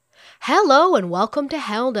Hello and welcome to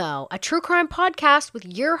Hell No, a true crime podcast with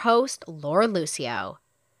your host, Laura Lucio.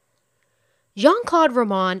 Jean-Claude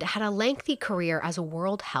Romand had a lengthy career as a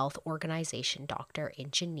World Health Organization doctor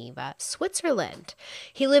in Geneva, Switzerland.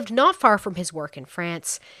 He lived not far from his work in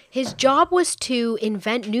France. His job was to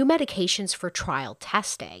invent new medications for trial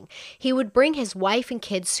testing. He would bring his wife and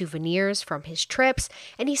kids souvenirs from his trips,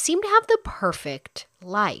 and he seemed to have the perfect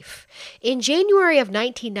life. In January of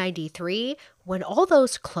 1993, when all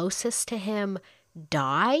those closest to him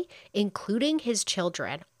die, including his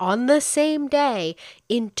children, on the same day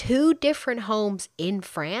in two different homes in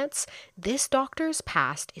France, this doctor's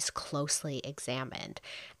past is closely examined.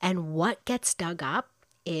 And what gets dug up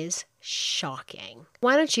is shocking.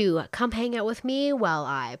 Why don't you come hang out with me while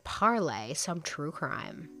I parlay some true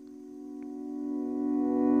crime?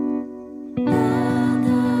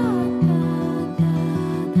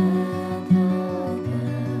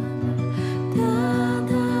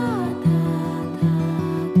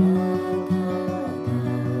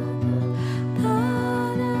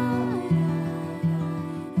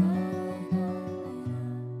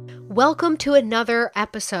 Welcome to another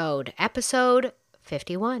episode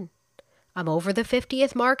 51. I'm over the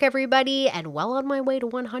 50th mark, everybody, and well on my way to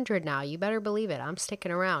 100 now. You better believe it. I'm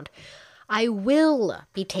sticking around. I will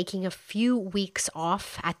be taking a few weeks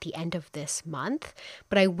off at the end of this month,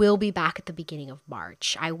 but I will be back at the beginning of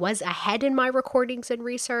March. I was ahead in my recordings and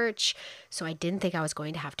research, so I didn't think I was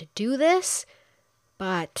going to have to do this,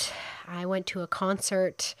 but I went to a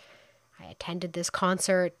concert. I attended this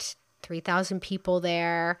concert, 3,000 people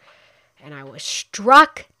there, and I was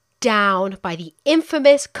struck down by the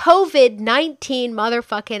infamous COVID-19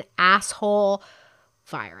 motherfucking asshole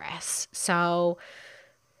virus. So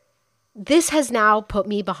this has now put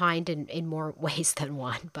me behind in more ways than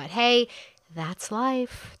one. But hey, that's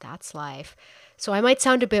life. That's life. So I might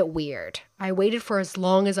sound a bit weird. I waited for as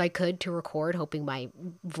long as I could to record, hoping my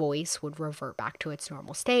voice would revert back to its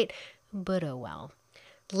normal state. But oh well.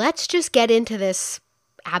 Let's just get into this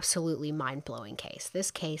absolutely mind-blowing case.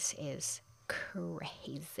 This case is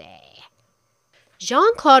crazy.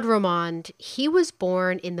 Jean-Claude Romand, he was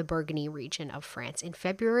born in the Burgundy region of France in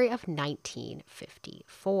February of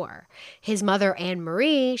 1954. His mother,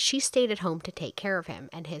 Anne-Marie, she stayed at home to take care of him,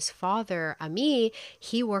 and his father, Ami,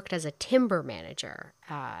 he worked as a timber manager,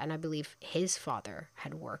 and I believe his father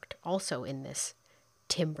had worked also in this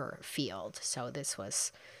timber field. So this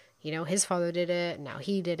was, his father did it, now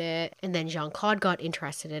he did it, and then Jean-Claude got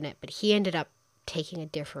interested in it, but he ended up taking a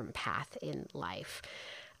different path in life.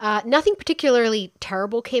 Nothing particularly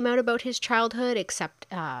terrible came out about his childhood, except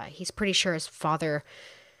he's pretty sure his father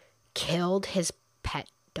killed his pet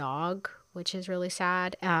dog, which is really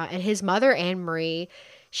sad. And his mother, Anne-Marie,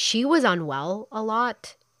 she was unwell a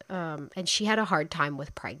lot, and she had a hard time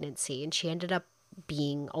with pregnancy, and she ended up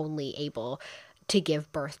being only able to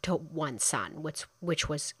give birth to one son, which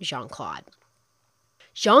was Jean-Claude.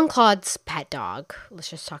 Jean-Claude's pet dog, let's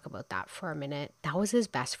just talk about that for a minute. That was his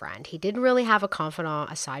best friend. He didn't really have a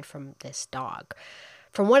confidant aside from this dog.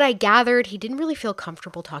 From what I gathered, he didn't really feel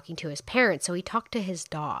comfortable talking to his parents, so he talked to his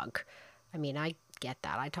dog. I mean, I get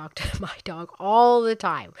that. I talk to my dog all the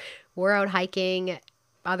time. We're out hiking.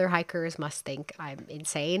 Other hikers must think I'm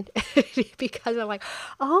insane because I'm like,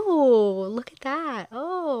 oh, look at that.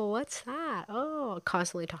 Oh, what's that? Oh,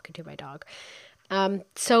 constantly talking to my dog.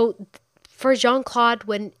 For Jean-Claude,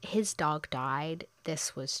 when his dog died,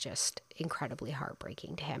 this was just incredibly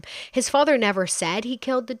heartbreaking to him. His father never said he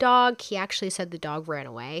killed the dog. He actually said the dog ran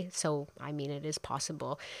away. So, I mean, it is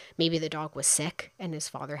possible. Maybe the dog was sick and his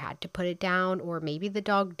father had to put it down, or maybe the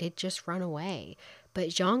dog did just run away. But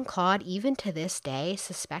Jean-Claude, even to this day,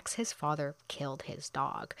 suspects his father killed his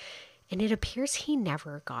dog. And it appears he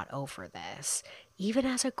never got over this, even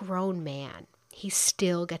as a grown man. He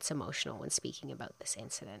still gets emotional when speaking about this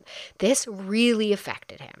incident. This really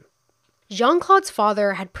affected him. Jean-Claude's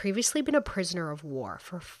father had previously been a prisoner of war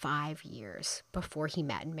for 5 years before he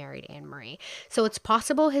met and married Anne-Marie. So it's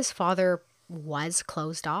possible his father was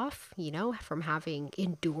closed off, from having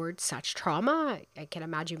endured such trauma. I can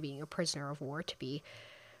imagine being a prisoner of war to be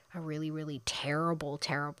a really, really terrible,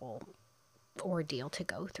 terrible ordeal to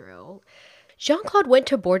go through. Jean-Claude went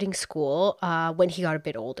to boarding school when he got a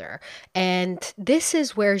bit older, and this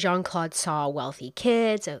is where Jean-Claude saw wealthy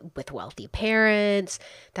kids with wealthy parents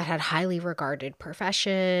that had highly regarded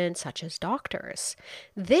professions, such as doctors.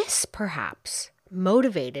 This, perhaps,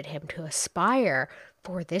 motivated him to aspire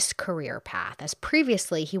for this career path, as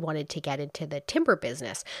previously he wanted to get into the timber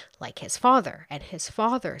business like his father and his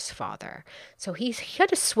father's father. So he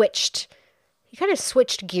had switched he kind of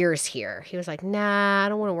switched gears here. He was like, nah, I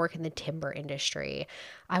don't want to work in the timber industry.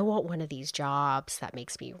 I want one of these jobs that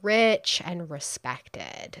makes me rich and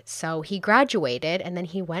respected. So he graduated and then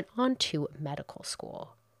he went on to medical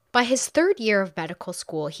school. By his third year of medical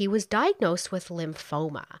school, he was diagnosed with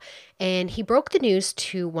lymphoma, and he broke the news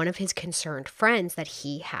to one of his concerned friends that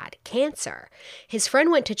he had cancer. His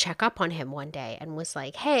friend went to check up on him one day and was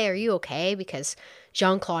like, hey, are you okay? Because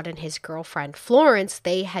Jean-Claude and his girlfriend, Florence,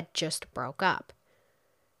 they had just broke up.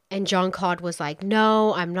 And Jean-Claude was like,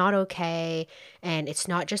 no, I'm not okay. And it's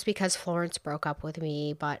not just because Florence broke up with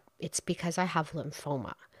me, but it's because I have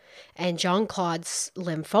lymphoma. And Jean-Claude's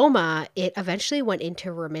lymphoma, it eventually went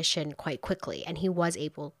into remission quite quickly, and he was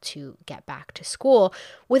able to get back to school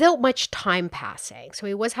without much time passing. So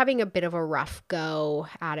he was having a bit of a rough go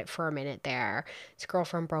at it for a minute there. His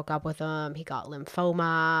girlfriend broke up with him. He got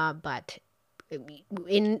lymphoma, but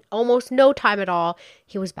in almost no time at all,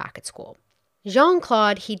 he was back at school.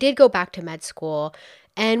 Jean-Claude, he did go back to med school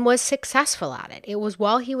and was successful at it. It was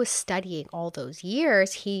while he was studying all those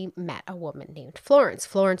years, he met a woman named Florence.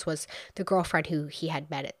 Florence was the girlfriend who he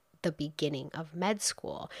had met at the beginning of med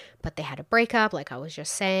school, but they had a breakup, like I was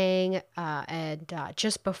just saying, and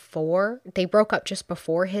just before, they broke up just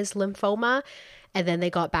before his lymphoma, and then they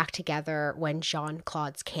got back together when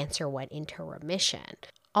Jean-Claude's cancer went into remission.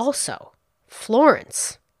 Also,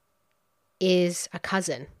 Florence is a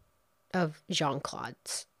cousin of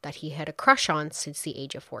Jean-Claude's that he had a crush on since the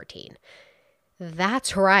age of 14.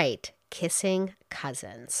 That's right, kissing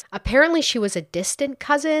cousins. Apparently she was a distant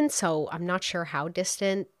cousin, so I'm not sure how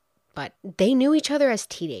distant, but they knew each other as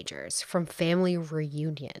teenagers from family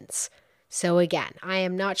reunions. So again, I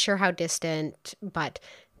am not sure how distant, but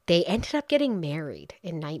they ended up getting married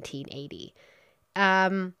in 1980.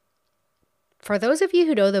 For those of you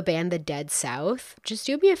who know the band The Dead South, just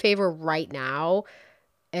do me a favor right now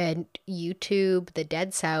and YouTube The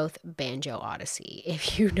Dead South Banjo Odyssey.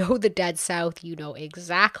 If you know The Dead South, you know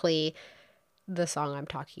exactly the song I'm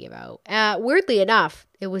talking about. Weirdly enough,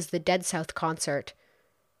 it was the Dead South concert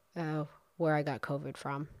where I got COVID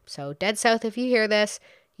from. So Dead South, if you hear this,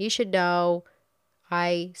 you should know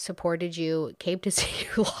I supported you, came to see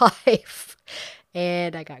you live,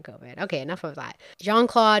 and I got COVID. Okay, enough of that.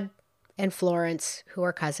 Jean-Claude and Florence, who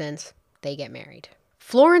are cousins, they get married.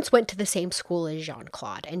 Florence went to the same school as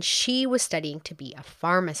Jean-Claude, and she was studying to be a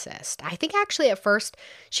pharmacist. I think actually at first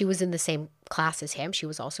she was in the same class as him. She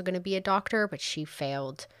was also going to be a doctor, but she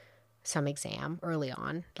failed some exam early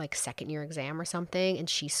on, like second year exam or something, and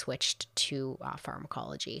she switched to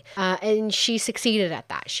pharmacology. And she succeeded at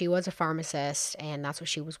that. She was a pharmacist, and that's what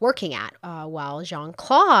she was working at, while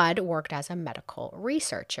Jean-Claude worked as a medical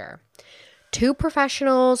researcher. Two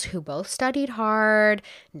professionals who both studied hard,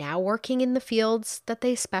 now working in the fields that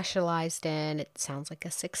they specialized in. It sounds like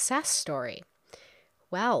a success story.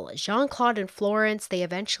 Well, Jean-Claude and Florence, they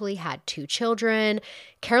eventually had two children.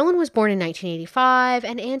 Carolyn was born in 1985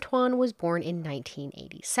 and Antoine was born in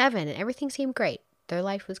 1987, and everything seemed great. Their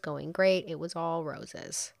life was going great. It was all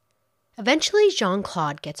roses. Eventually,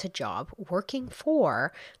 Jean-Claude gets a job working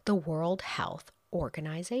for the World Health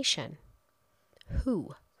Organization.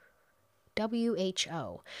 WHO.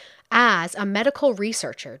 WHO, as a medical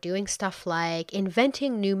researcher doing stuff like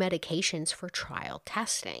inventing new medications for trial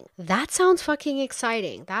testing. That sounds fucking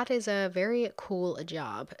exciting. That is a very cool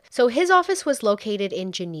job. So his office was located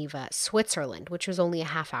in Geneva, Switzerland, which was only a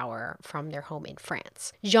half hour from their home in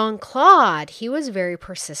France. Jean-Claude, he was very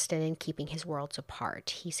persistent in keeping his worlds apart.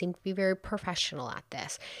 He seemed to be very professional at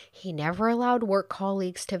this. He never allowed work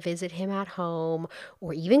colleagues to visit him at home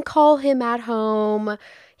or even call him at home.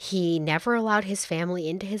 He never allowed his family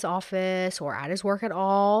into his office or at his work at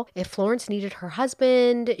all. If Florence needed her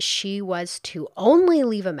husband, she was to only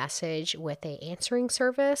leave a message with an answering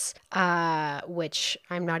service, which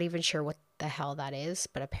I'm not even sure what the hell that is,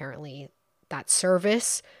 but apparently that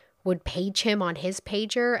service would page him on his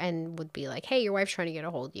pager and would be like, hey, your wife's trying to get a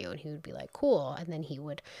hold of you. And he would be like, cool. And then he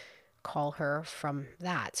would call her from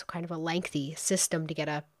that. So kind of a lengthy system to get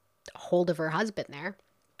a hold of her husband there.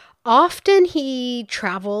 Often he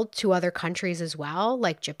traveled to other countries as well,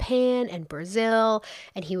 like Japan and Brazil,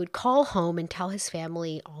 and he would call home and tell his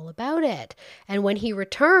family all about it. And when he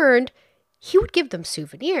returned, he would give them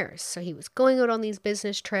souvenirs. So he was going out on these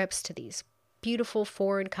business trips to these beautiful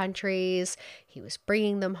foreign countries. He was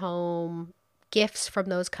bringing them home gifts from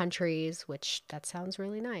those countries, which that sounds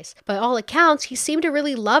really nice. By all accounts, he seemed to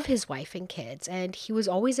really love his wife and kids, and he was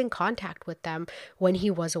always in contact with them when he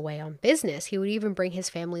was away on business. He would even bring his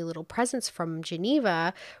family little presents from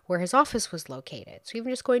Geneva, where his office was located. So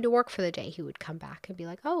even just going to work for the day, he would come back and be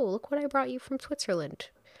like, oh, look what I brought you from Switzerland.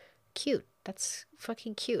 Cute. That's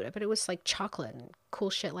fucking cute. I bet it was like chocolate and cool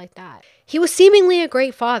shit like that. He was seemingly a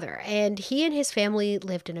great father, and he and his family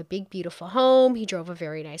lived in a big, beautiful home. He drove a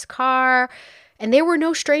very nice car, and they were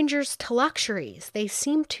no strangers to luxuries. They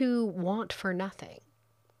seemed to want for nothing.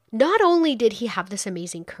 Not only did he have this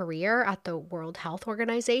amazing career at the World Health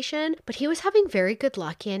Organization, but he was having very good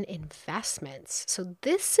luck in investments. So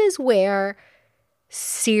this is where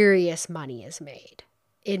serious money is made.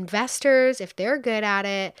 Investors, if they're good at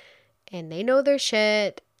it and they know their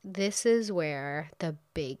shit, this is where the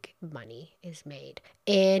big money is made.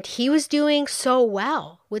 And he was doing so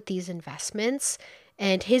well with these investments,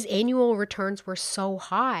 and his annual returns were so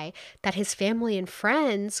high that his family and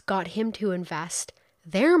friends got him to invest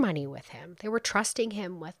their money with him. They were trusting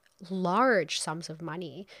him with large sums of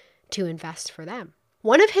money to invest for them.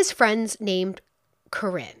 One of his friends named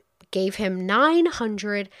Corinne gave him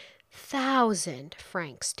 900,000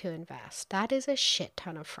 francs to invest. That is a shit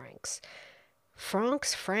ton of francs.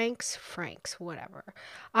 Francs, whatever.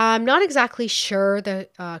 I'm not exactly sure the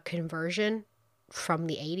conversion from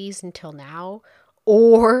the 80s until now,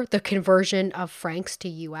 or the conversion of francs to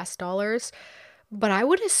US dollars, but I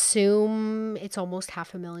would assume it's almost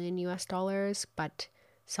 $500,000 US dollars, but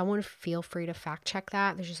someone feel free to fact check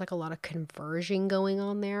that. There's just like a lot of conversion going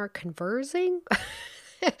on there. Conversing?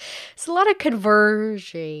 It's a lot of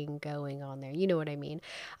conversion going on there. You know what I mean?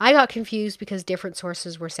 I got confused because different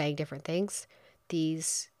sources were saying different things.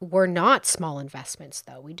 These were not small investments,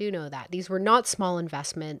 though. We do know that. These were not small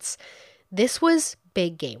investments. This was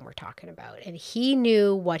big game we're talking about. And he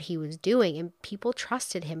knew what he was doing, and people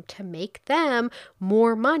trusted him to make them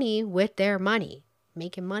more money with their money.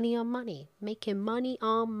 Making money on money. Making money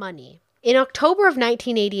on money. In October of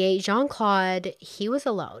 1988, Jean-Claude, he was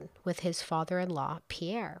alone with his father-in-law,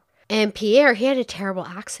 Pierre. And Pierre, he had a terrible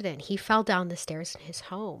accident. He fell down the stairs in his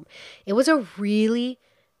home. It was a really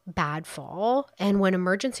bad fall. And when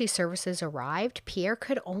emergency services arrived, Pierre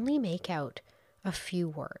could only make out a few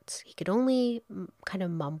words. He could only kind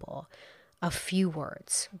of mumble a few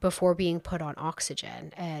words before being put on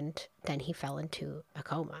oxygen, and then he fell into a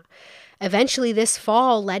coma. Eventually, this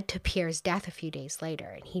fall led to Pierre's death a few days later,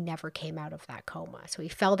 and he never came out of that coma. So he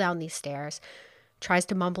fell down these stairs, tries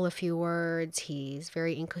to mumble a few words. He's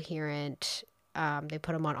very incoherent. They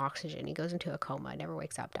put him on oxygen. He goes into a coma, never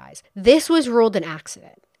wakes up, dies. This was ruled an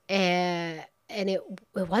accident, and it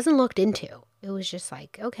wasn't looked into. It was just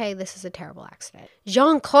like, okay, this is a terrible accident.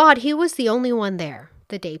 Jean-Claude, he was the only one there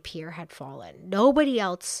the day Pierre had fallen. Nobody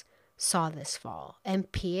else saw this fall.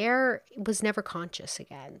 And Pierre was never conscious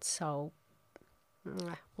again. So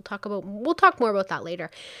we'll talk more about that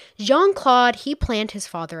later. Jean-Claude, he planned his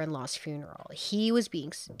father-in-law's funeral. He was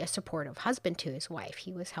being a supportive husband to his wife.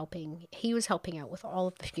 He was helping out with all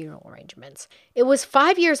of the funeral arrangements. It was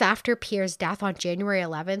 5 years after Pierre's death on January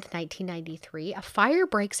 11th, 1993, a fire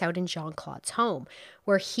breaks out in Jean-Claude's home,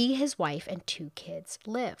 where he, his wife, and 2 kids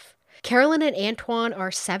live. Carolyn and Antoine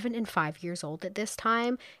are 7 and 5 years old at this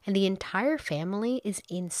time, and the entire family is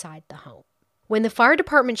inside the home. When the fire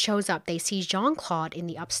department shows up, they see Jean-Claude in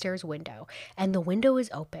the upstairs window, and the window is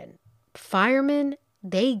open. Firemen,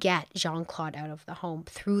 they get Jean-Claude out of the home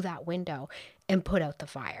through that window and put out the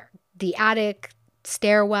fire. The attic,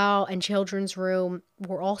 stairwell, and children's room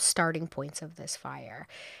were all starting points of this fire,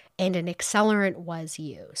 and an accelerant was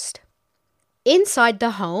used. Inside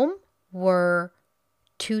the home were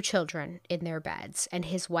 2 children in their beds, and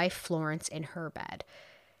his wife Florence in her bed,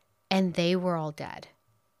 and they were all dead.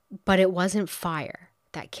 But it wasn't fire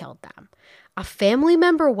that killed them. A family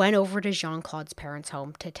member went over to Jean-Claude's parents'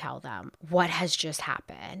 home to tell them what has just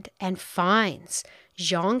happened, and finds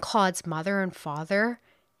Jean-Claude's mother and father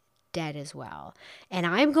dead as well. And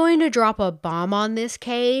I'm going to drop a bomb on this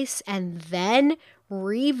case and then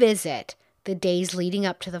revisit the days leading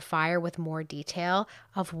up to the fire with more detail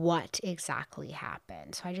of what exactly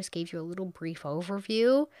happened. So I just gave you a little brief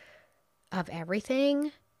overview of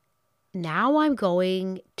everything. Now I'm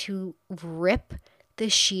going to rip the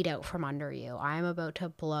sheet out from under you. I'm about to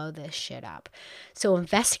blow this shit up. So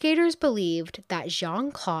investigators believed that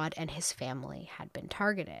Jean-Claude and his family had been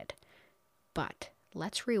targeted. But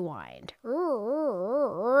let's rewind.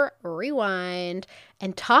 Rewind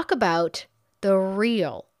and talk about the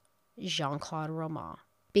real Jean-Claude Roman.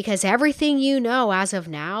 Because everything you know as of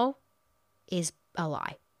now is a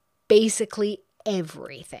lie. Basically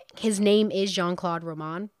everything. His name is Jean-Claude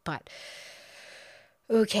Roman, but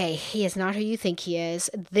okay, he is not who you think he is.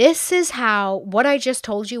 This is how, what I just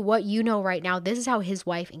told you, what you know right now, this is how his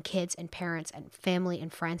wife and kids and parents and family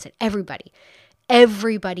and friends and everybody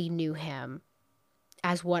knew him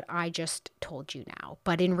as what I just told you now.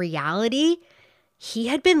 But in reality, he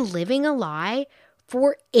had been living a lie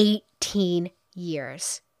for 18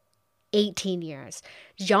 years. 18 years.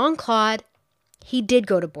 Jean-Claude, he did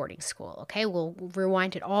go to boarding school, okay? We'll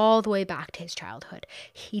rewind it all the way back to his childhood.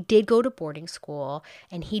 He did go to boarding school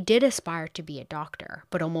and he did aspire to be a doctor,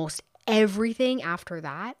 but almost everything after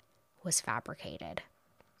that was fabricated.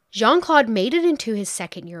 Jean-Claude made it into his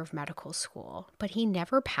second year of medical school, but he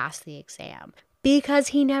never passed the exam because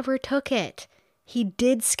he never took it. He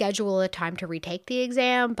did schedule a time to retake the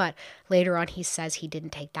exam, but later on he says he didn't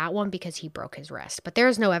take that one because he broke his wrist. But there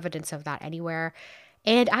is no evidence of that anywhere.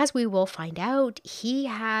 And as we will find out, he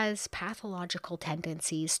has pathological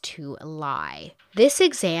tendencies to lie. This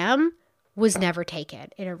exam was never taken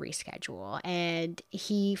in a reschedule, and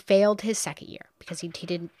he failed his second year because he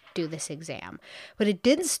didn't do this exam. But it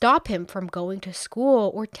didn't stop him from going to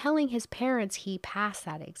school or telling his parents he passed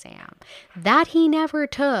that exam. That he never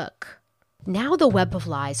took. Now the web of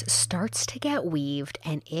lies starts to get weaved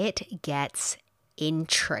and it gets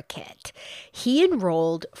intricate. He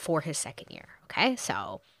enrolled for his second year. Okay,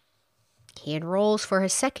 so he enrolls for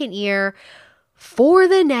his second year for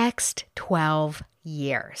the next 12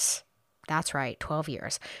 years. That's right, 12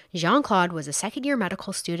 years. Jean-Claude was a second year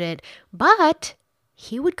medical student, but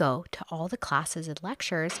he would go to all the classes and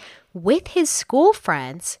lectures with his school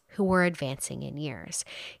friends who were advancing in years.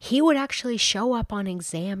 He would actually show up on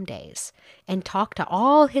exam days and talk to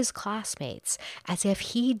all his classmates as if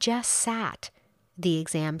he just sat the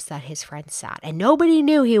exams that his friends sat, and nobody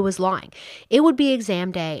knew he was lying. It would be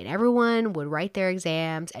exam day and everyone would write their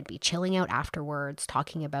exams and be chilling out afterwards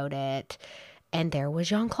talking about it, and there was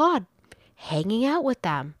Jean-Claude hanging out with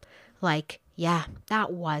them like, yeah,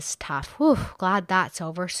 that was tough. Whew, glad that's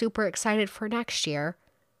over. Super excited for next year.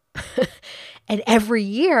 And every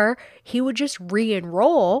year he would just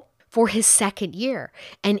re-enroll for his second year,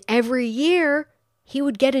 and every year he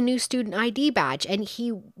would get a new student ID badge, and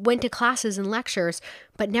he went to classes and lectures,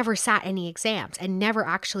 but never sat any exams and never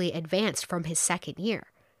actually advanced from his second year.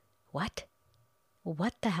 What?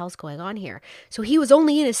 What the hell's going on here? So he was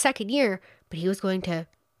only in his second year, but he was going to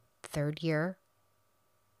third year,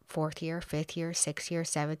 fourth year, fifth year, sixth year,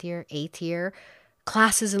 seventh year, eighth year,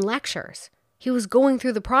 classes and lectures. He was going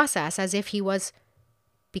through the process as if he was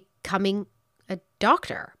becoming a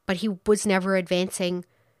doctor, but he was never advancing,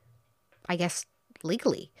 I guess,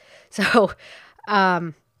 legally. So,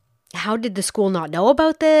 how did the school not know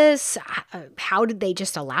about this? How did they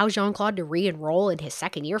just allow Jean-Claude to re-enroll in his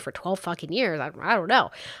second year for 12 fucking years? I don't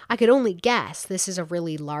know. I could only guess. This is a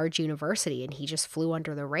really large university and he just flew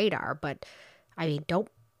under the radar. But, I mean, don't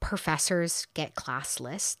professors get class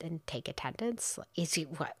lists and take attendance? Is he,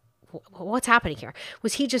 what's happening here?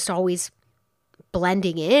 Was he just always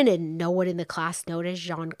blending in and no one in the class noticed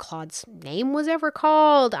Jean-Claude's name was ever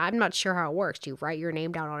called? I'm not sure how it works. Do you write your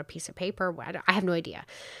name down on a piece of paper? I have no idea.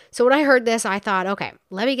 So when I heard this, I thought, okay,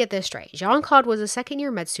 let me get this straight. Jean-Claude was a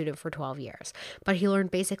second-year med student for 12 years, but he learned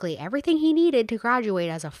basically everything he needed to graduate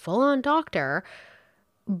as a full-on doctor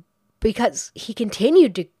because he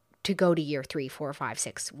continued to go to year 3, 4, 5,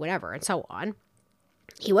 6, whatever, and so on.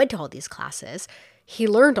 He went to all these classes. He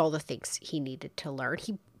learned all the things he needed to learn.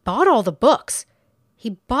 He bought all the books.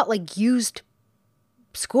 He bought like used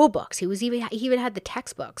school books. He even had the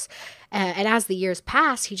textbooks. And as the years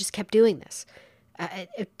passed, he just kept doing this.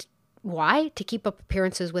 Why? To keep up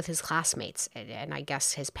appearances with his classmates and I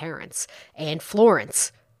guess his parents and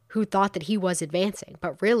Florence, who thought that he was advancing.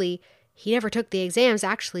 But really, he never took the exams to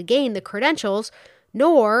actually gain the credentials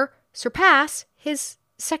nor surpass his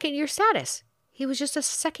second year status. He was just a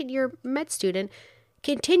second year med student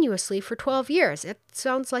continuously for 12 years. It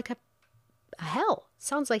sounds like a hell. It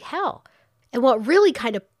sounds like hell. And what really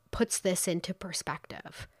kind of puts this into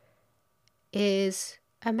perspective is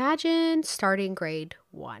imagine starting grade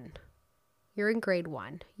 1. You're in grade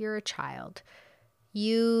 1. You're a child.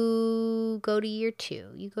 You go to year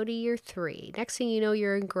 2. You go to year 3. Next thing you know,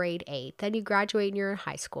 you're in grade 8. Then you graduate and you're in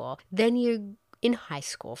high school. Then you're in high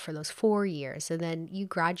school for those 4 years. And then you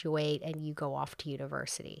graduate and you go off to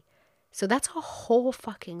university. So that's a whole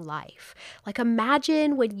fucking life. Like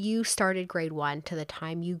imagine when you started grade 1 to the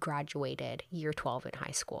time you graduated year 12 in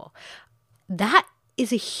high school. That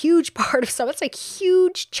is a huge part of something. It's like a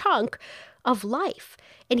huge chunk of life.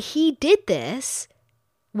 And he did this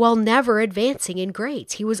while never advancing in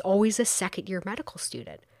grades. He was always a second year medical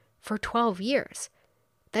student for 12 years.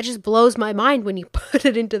 That just blows my mind when you put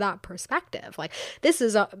it into that perspective. Like this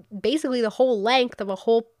is basically the whole length of a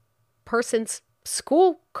whole person's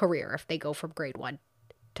school career if they go from grade 1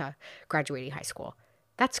 to graduating high school.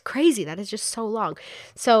 That's crazy. That is just so long.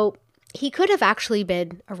 So he could have actually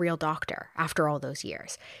been a real doctor after all those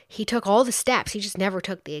years. He took all the steps. He just never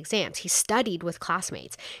took the exams. He studied with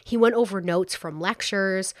classmates. He went over notes from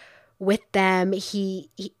lectures with them. He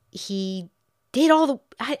did all the,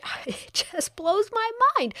 it just blows my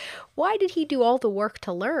mind. Why did he do all the work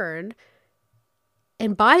to learn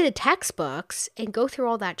and buy the textbooks and go through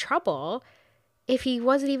all that trouble if he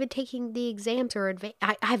wasn't even taking the exams or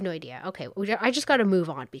I have no idea. Okay, I just got to move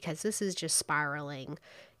on because this is just spiraling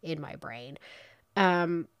in my brain.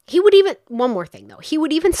 He would even, one more thing though, he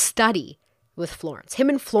would even study with Florence. Him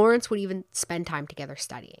and Florence would even spend time together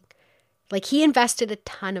studying. Like, he invested a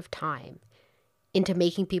ton of time into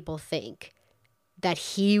making people think that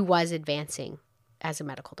he was advancing as a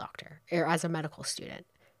medical doctor or as a medical student.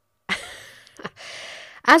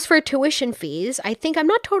 As for tuition fees, I'm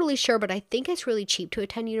not totally sure, but I think it's really cheap to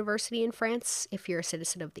attend university in France if you're a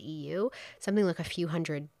citizen of the EU, something like a few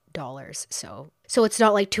 $100s. So it's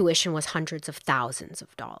not like tuition was hundreds of thousands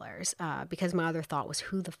of dollars, because my other thought was,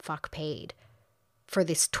 who the fuck paid for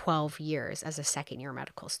this 12 years as a second-year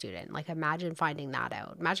medical student? Like, imagine finding that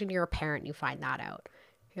out. Imagine you're a parent and you find that out.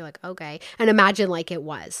 You're like, okay. And imagine like it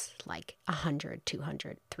was like $100,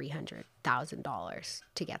 $200, $300,000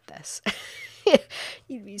 to get this.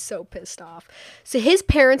 You'd be so pissed off. So his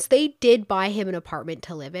parents, they did buy him an apartment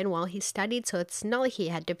to live in while he studied. So it's not like he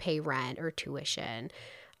had to pay rent or tuition.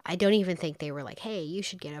 I don't even think they were like, hey, you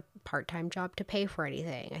should get a part-time job to pay for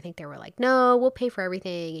anything. I think they were like, no, we'll pay for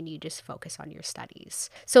everything and you just focus on your studies.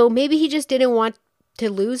 So maybe he just didn't want to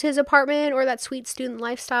lose his apartment or that sweet student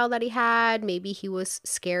lifestyle that he had. Maybe he was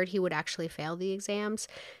scared he would actually fail the exams.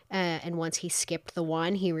 And once he skipped the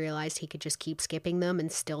one, he realized he could just keep skipping them and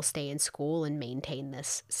still stay in school and maintain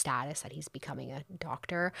this status that he's becoming a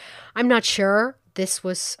doctor. I'm not sure. This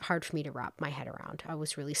was hard for me to wrap my head around. I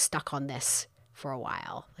was really stuck on this for a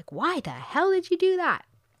while. Like, why the hell did you do that?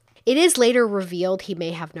 It is later revealed he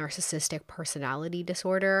may have narcissistic personality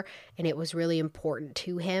disorder, and it was really important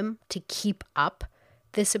to him to keep up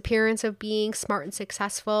this appearance of being smart and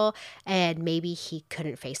successful, and maybe he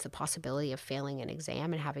couldn't face the possibility of failing an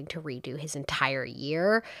exam and having to redo his entire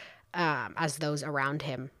year, as those around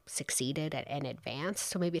him succeeded and advanced.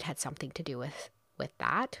 So maybe it had something to do with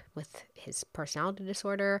that, with his personality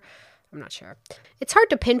disorder. I'm not sure. It's hard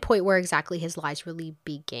to pinpoint where exactly his lies really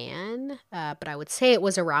began, but I would say it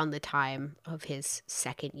was around the time of his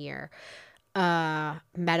second year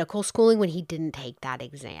medical schooling when he didn't take that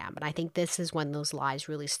exam. And I think this is when those lies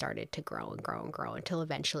really started to grow and grow and grow until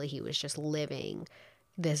eventually he was just living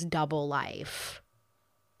this double life.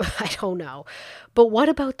 I don't know. But what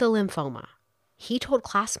about the lymphoma? He told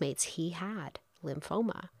classmates he had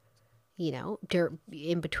lymphoma,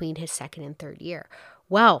 in between his second and third year.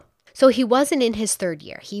 Well, so he wasn't in his third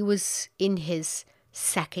year. He was in his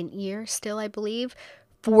second year still, I believe,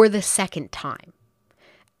 for the second time.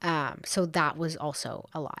 So that was also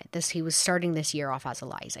a lie. He was starting this year off as a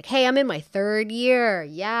lie. He's like, hey, I'm in my third year.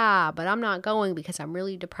 Yeah, but I'm not going because I'm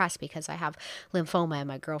really depressed because I have lymphoma and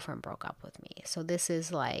my girlfriend broke up with me. So this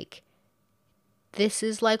is like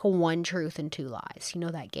one truth and two lies. You know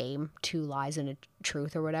that game, two lies and a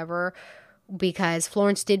truth or whatever? Because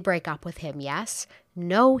Florence did break up with him, yes.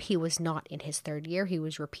 No, he was not in his third year. He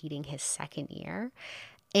was repeating his second year.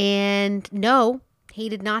 And no, he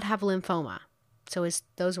did not have lymphoma. So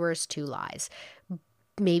those were his two lies.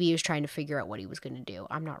 Maybe he was trying to figure out what he was going to do.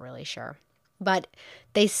 I'm not really sure. But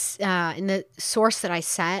they in the source that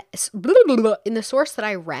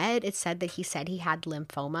I read, it said that he said he had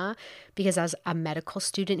lymphoma because as a medical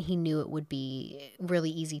student, he knew it would be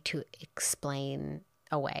really easy to explain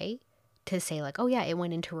away, to say like, oh yeah, it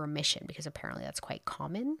went into remission, because apparently that's quite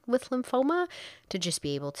common with lymphoma, to just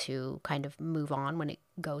be able to kind of move on when it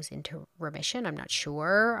goes into remission. I'm not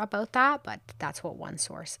sure about that, but that's what one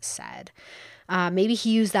source said. Maybe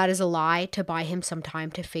he used that as a lie to buy him some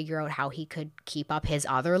time to figure out how he could keep up his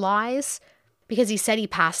other lies, because he said he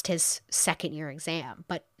passed his second year exam,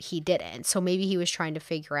 but he didn't. So maybe he was trying to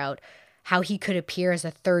figure out how he could appear as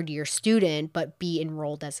a third year student but be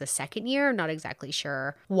enrolled as a second year. I'm not exactly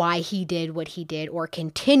sure why he did what he did or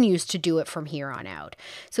continues to do it from here on out.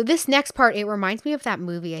 So this next part, it reminds me of that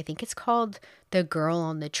movie. I think it's called The Girl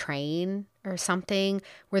on the Train or something,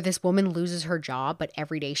 where this woman loses her job, but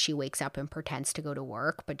every day she wakes up and pretends to go to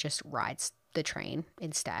work, but just rides the train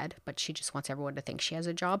instead. But she just wants everyone to think she has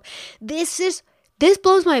a job. This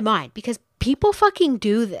blows my mind because people fucking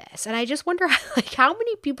do this. And I just wonder how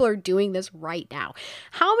many people are doing this right now?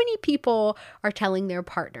 How many people are telling their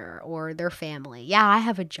partner or their family, yeah, I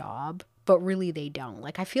have a job, but really they don't?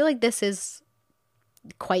 Like, I feel like this is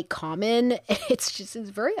quite common. It's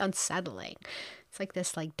very unsettling. It's like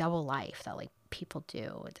this like double life that like people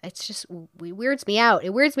do. It's just, it weirds me out.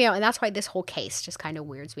 It weirds me out. And that's why this whole case just kind of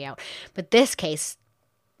weirds me out. But this case,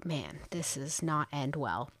 man, this does not end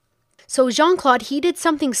well. So Jean-Claude, he did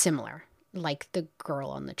something similar, like the Girl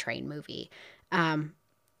on the Train movie,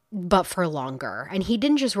 but for longer. And he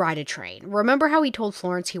didn't just ride a train. Remember how he told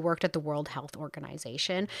Florence he worked at the World Health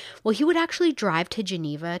Organization? Well, he would actually drive to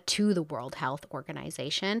Geneva to the World Health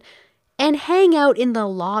Organization and hang out in the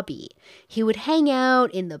lobby. He would hang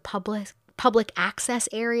out in the public access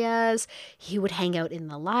areas. He would hang out in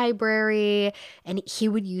the library, and he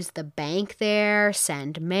would use the bank there,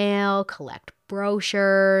 send mail, collect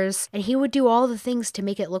brochures, and he would do all the things to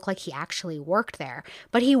make it look like he actually worked there.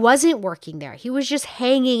 But he wasn't working there. He was just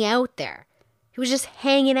hanging out there. He was just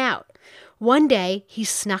hanging out. One day, he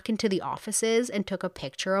snuck into the offices and took a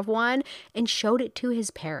picture of one and showed it to his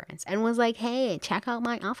parents and was like, hey, check out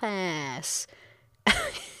my office.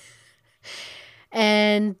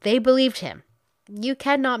 And they believed him. You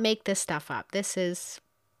cannot make this stuff up. This is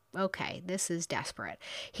desperate.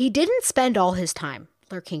 He didn't spend all his time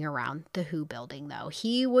lurking around the Who building, though.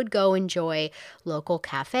 He would go enjoy local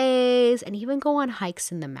cafes and even go on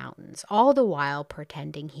hikes in the mountains, all the while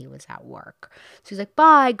pretending he was at work. So he's like,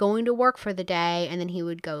 bye, going to work for the day. And then he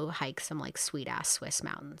would go hike some like sweet ass Swiss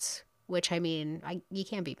mountains, which you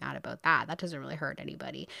can't be mad about that. That doesn't really hurt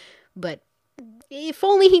anybody. But if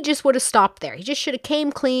only he just would have stopped there. He just should have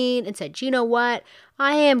came clean and said, you know what?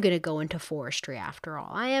 I am going to go into forestry after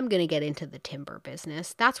all. I am going to get into the timber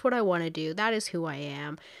business. That's what I want to do. That is who I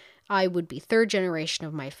am. I would be third generation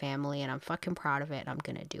of my family, and I'm fucking proud of it. I'm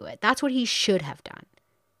going to do it. That's what he should have done.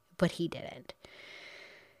 But he didn't.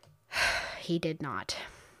 He did not.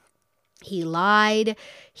 He lied.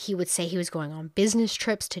 He would say he was going on business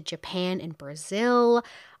trips to Japan and Brazil.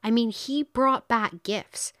 I mean, he brought back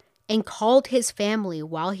gifts and called his family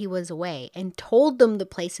while he was away and told them the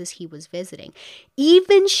places he was visiting,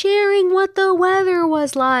 even sharing what the weather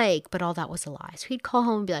was like. But all that was a lie. So he'd call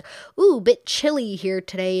home and be like, ooh, bit chilly here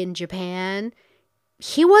today in Japan.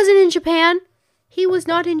 He wasn't in Japan. He was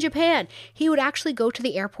not in Japan. He would actually go to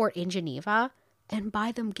the airport in Geneva and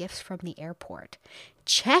buy them gifts from the airport,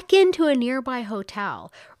 check into a nearby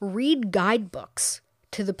hotel, read guidebooks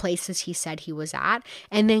to the places he said he was at,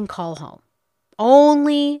 and then call home.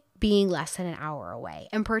 Only being less than an hour away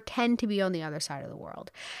and pretend to be on the other side of the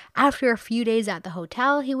world. After a few days at the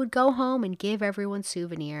hotel, he would go home and give everyone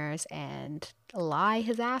souvenirs and lie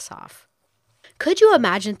his ass off. Could you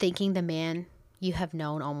imagine thinking the man you have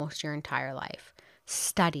known almost your entire life,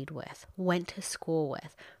 studied with, went to school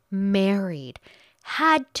with, married,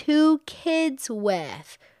 had 2 kids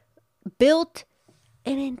with, built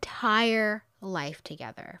an entire life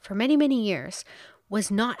together for many, many years,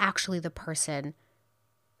 was not actually the person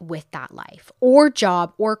with that life or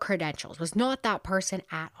job or credentials, was not that person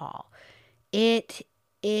at all. It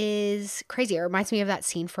is crazy. It reminds me of that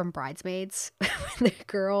scene from Bridesmaids. The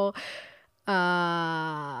girl,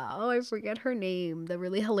 I forget her name, the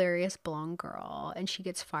really hilarious blonde girl, and she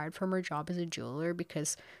gets fired from her job as a jeweler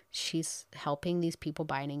because she's helping these people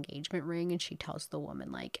buy an engagement ring, and she tells the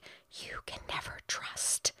woman, like, you can never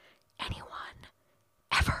trust anyone,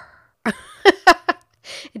 ever.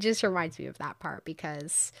 It just reminds me of that part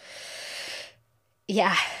because,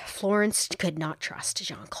 yeah, Florence could not trust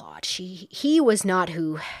Jean-Claude. He was not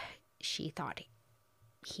who she thought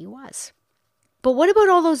he was. But what about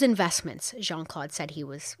all those investments Jean-Claude said he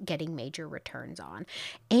was getting major returns on?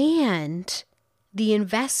 And the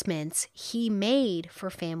investments he made for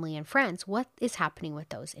family and friends. What is happening with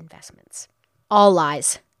those investments? All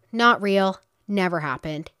lies. Not real. Never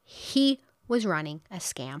happened. He was running a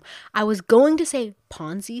scam. I was going to say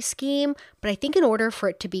Ponzi scheme, but I think in order for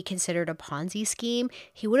it to be considered a Ponzi scheme,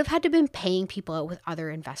 he would have had to have been paying people out with other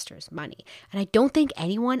investors' money. And I don't think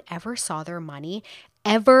anyone ever saw their money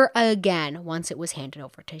ever again once it was handed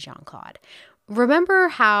over to Jean-Claude. Remember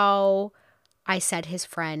how I said his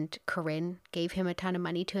friend Corinne gave him a ton of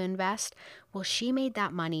money to invest? Well, she made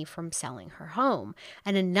that money from selling her home.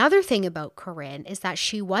 And another thing about Corinne is that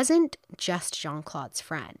she wasn't just Jean-Claude's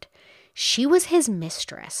friend. She was his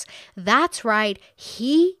mistress. That's right.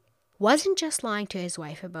 He wasn't just lying to his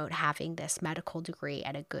wife about having this medical degree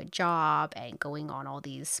and a good job and going on all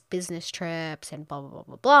these business trips and blah, blah, blah,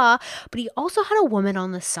 blah, blah. But he also had a woman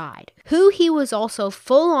on the side who he was also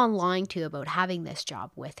full on lying to about having this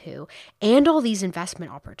job with who and all these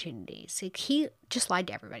investment opportunities. Like, he just lied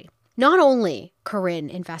to everybody. Not only Corinne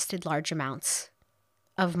invested large amounts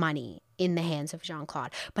of money in the hands of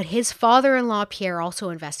Jean-Claude, but his father-in-law Pierre also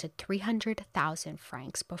invested 300,000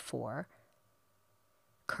 francs before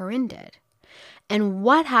Corinne did. And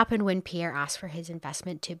what happened when Pierre asked for his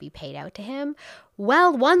investment to be paid out to him?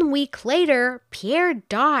 Well, 1 week later, Pierre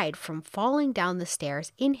died from falling down the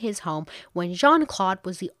stairs in his home when Jean-Claude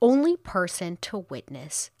was the only person to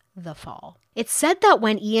witness the fall. It's said that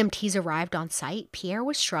when EMTs arrived on site, Pierre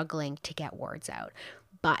was struggling to get words out.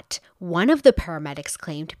 But one of the paramedics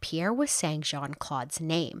claimed Pierre was saying Jean-Claude's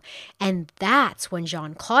name. And that's when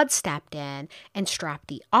Jean-Claude stepped in and strapped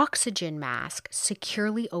the oxygen mask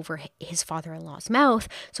securely over his father-in-law's mouth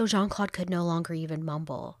so Jean-Claude could no longer even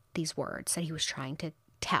mumble these words that he was trying to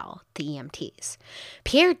tell the EMTs.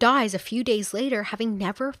 Pierre dies a few days later, having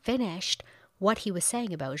never finished what he was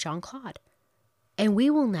saying about Jean-Claude. And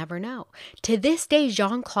we will never know. To this day,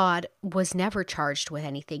 Jean-Claude was never charged with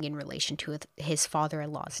anything in relation to his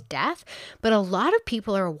father-in-law's death, but a lot of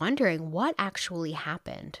people are wondering what actually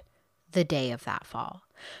happened the day of that fall.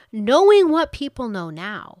 Knowing what people know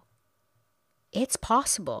now, it's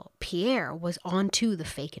possible Pierre was onto the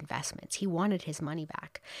fake investments. He wanted his money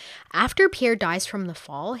back. After Pierre dies from the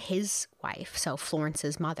fall, his wife, so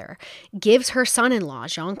Florence's mother, gives her son-in-law,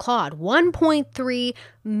 Jean-Claude, 1.3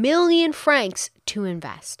 million francs to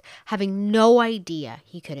invest, having no idea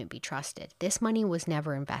he couldn't be trusted. This money was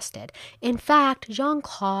never invested. In fact,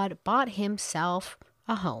 Jean-Claude bought himself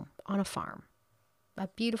a home on a farm. A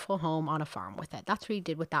beautiful home on a farm with it. That's what he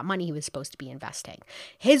did with that money he was supposed to be investing.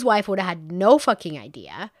 His wife would have had no fucking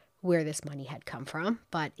idea where this money had come from,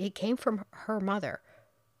 but it came from her mother.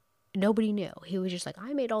 Nobody knew. He was just like,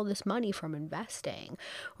 I made all this money from investing.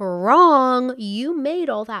 Wrong. You made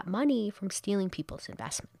all that money from stealing people's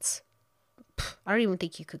investments. I don't even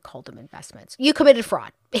think you could call them investments. You committed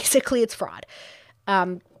fraud. Basically, it's fraud.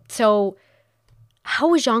 So how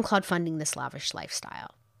was Jean-Claude funding this lavish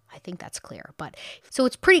lifestyle? I think that's clear. But so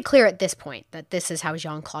it's pretty clear at this point that this is how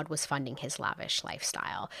Jean-Claude was funding his lavish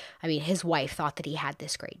lifestyle. I mean, his wife thought that he had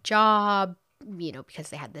this great job, because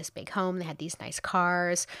they had this big home, they had these nice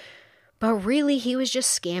cars. But really, he was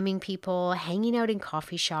just scamming people, hanging out in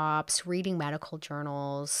coffee shops, reading medical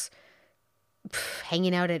journals,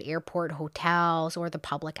 hanging out at airport hotels or the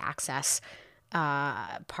public access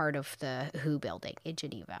part of the WHO building in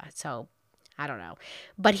Geneva. So I don't know.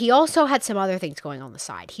 But he also had some other things going on the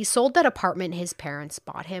side. He sold that apartment his parents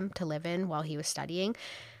bought him to live in while he was studying.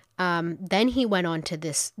 Then he went on to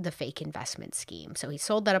the fake investment scheme. So he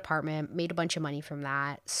sold that apartment, made a bunch of money from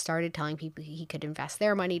that, started telling people he could invest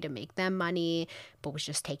their money to make them money, but was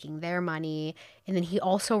just taking their money. And then he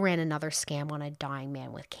also ran another scam on a dying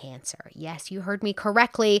man with cancer. Yes, you heard me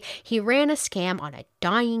correctly. He ran a scam on a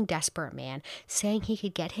dying, desperate man, saying he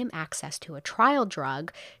could get him access to a trial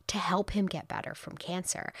drug to help him get better from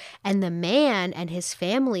cancer. And the man and his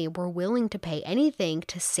family were willing to pay anything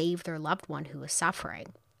to save their loved one who was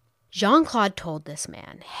suffering. Jean-Claude told this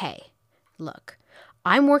man, hey, look,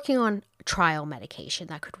 I'm working on trial medication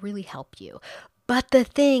that could really help you. But the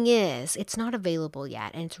thing is, it's not available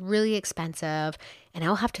yet, and it's really expensive, and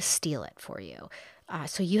I'll have to steal it for you.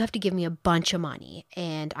 So you have to give me a bunch of money,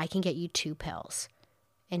 and I can get you 2 pills.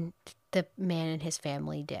 And the man and his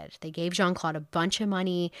family did. They gave Jean-Claude a bunch of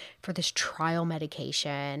money for this trial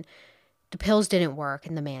medication. The pills didn't work,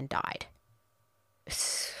 and the man died.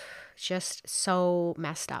 Just so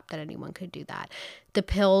messed up that anyone could do that. The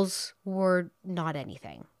pills were not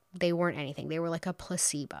anything. They weren't anything. They were like a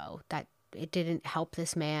placebo that it didn't help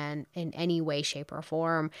this man in any way, shape, or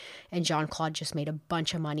form. And Jean-Claude just made a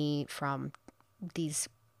bunch of money from these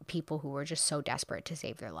people who were just so desperate to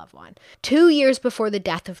save their loved one. 2 years before the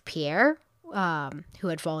death of Pierre, who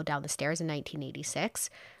had fallen down the stairs in 1986,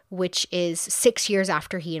 which is 6 years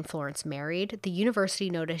after he and Florence married, the university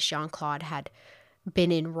noticed Jean-Claude had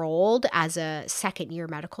been enrolled as a second-year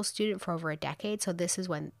medical student for over a decade. So this is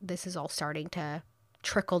when this is all starting to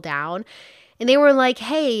trickle down. And they were like,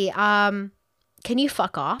 hey, can you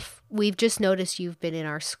fuck off? We've just noticed you've been in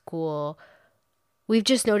our school. We've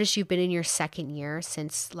just noticed you've been in your second year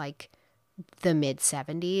since like the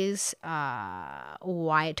mid-70s.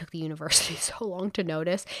 Why it took the university so long to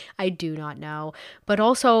notice, I do not know. But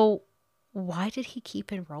also, why did he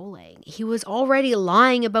keep enrolling? He was already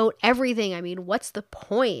lying about everything. I mean, what's the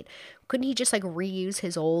point? Couldn't he just like reuse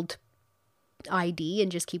his old ID and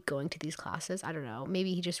just keep going to these classes? I don't know.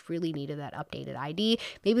 Maybe he just really needed that updated ID.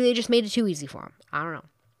 Maybe they just made it too easy for him. I don't know.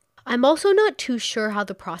 I'm also not too sure how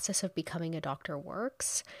the process of becoming a doctor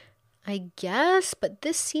works. I guess, but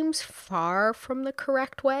this seems far from the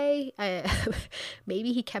correct way.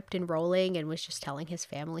 Maybe he kept enrolling and was just telling his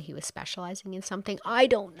family he was specializing in something. I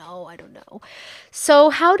don't know. So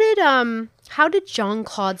how did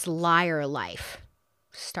Jean-Claude's liar life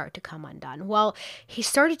start to come undone? Well, he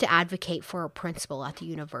started to advocate for a principal at the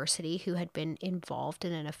university who had been involved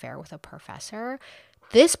in an affair with a professor.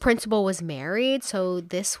 This principal was married, so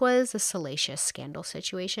this was a salacious scandal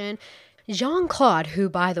situation. Jean-Claude, who,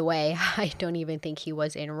 by the way, I don't even think he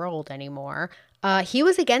was enrolled anymore, he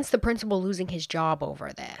was against the principal losing his job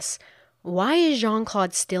over this. Why is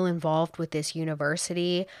Jean-Claude still involved with this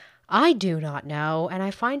university? I do not know, and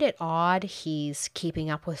I find it odd he's keeping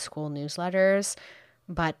up with school newsletters,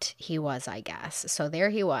 but he was, I guess. So there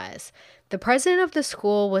he was. The president of the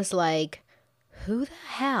school was like, who the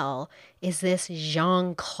hell is this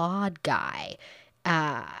Jean-Claude guy?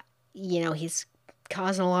 He's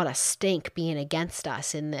causing a lot of stink being against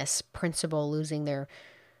us in this principal losing their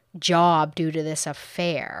job due to this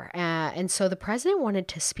affair. And so the president wanted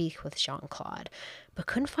to speak with Jean-Claude, but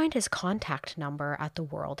couldn't find his contact number at the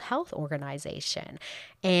World Health Organization,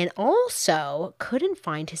 and also couldn't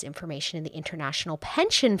find his information in the International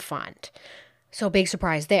Pension Fund. So big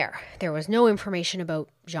surprise there. There was no information about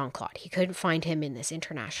Jean-Claude. He couldn't find him in this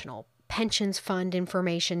International Pensions Fund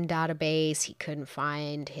information database. He couldn't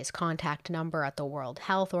find his contact number at the World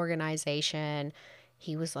Health Organization.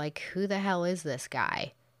 He was like, who the hell is this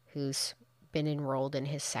guy who's been enrolled in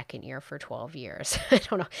his second year for 12 years? I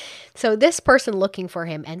don't know. So this person looking for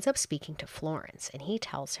him ends up speaking to Florence, and he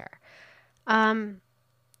tells her,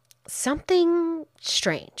 something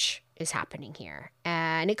strange is happening here.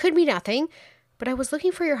 And it could be nothing, but I was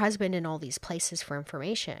looking for your husband in all these places for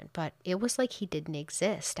information, but it was like he didn't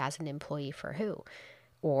exist as an employee for who,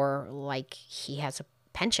 or like he has a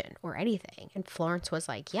pension or anything. And Florence was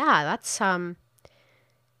like, yeah,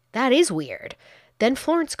 that is weird. Then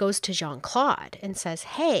Florence goes to Jean-Claude and says,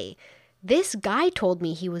 hey, this guy told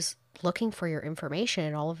me he was looking for your information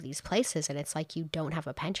in all of these places, and it's like you don't have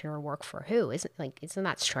a pension or work for who. Isn't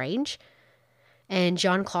that strange? And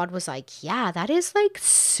Jean-Claude was like, yeah, that is like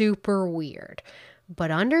super weird.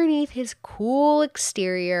 But underneath his cool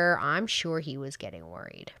exterior, I'm sure he was getting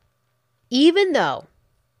worried. Even though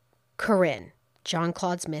Corinne,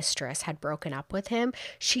 Jean-Claude's mistress, had broken up with him,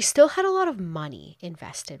 she still had a lot of money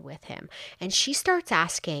invested with him. And she starts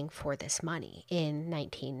asking for this money in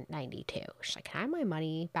 1992. She's like, can I have my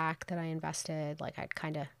money back that I invested? Like, I'd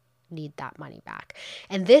kind of need that money back.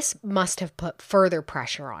 And this must have put further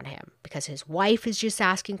pressure on him because his wife is just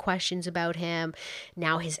asking questions about him.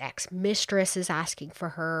 Now his ex-mistress is asking for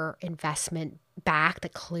her investment back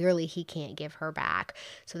that clearly he can't give her back.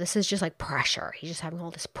 So this is just like pressure. He's just having all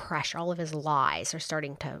this pressure. All of his lies are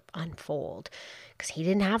starting to unfold because he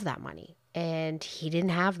didn't have that money and he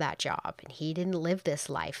didn't have that job and he didn't live this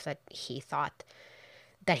life that he thought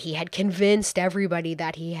that he had convinced everybody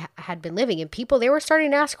that he had been living. And people, they were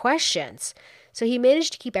starting to ask questions. So he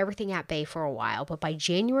managed to keep everything at bay for a while. But by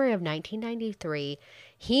January of 1993,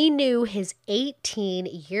 he knew his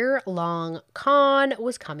 18-year-long con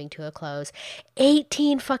was coming to a close.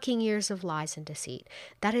 18 fucking years of lies and deceit.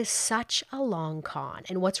 That is such a long con.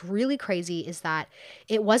 And what's really crazy is that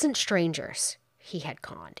it wasn't strangers he had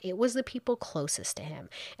conned. It was the people closest to him.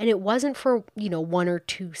 And it wasn't for, one or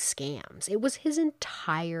two scams. It was his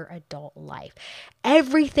entire adult life.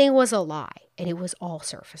 Everything was a lie, and it was all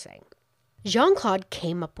surfacing. Jean-Claude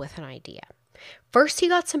came up with an idea. First, he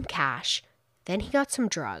got some cash. Then he got some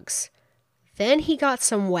drugs. Then he got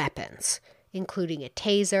some weapons, including a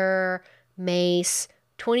taser, mace,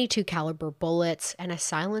 .22 caliber bullets, and a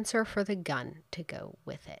silencer for the gun to go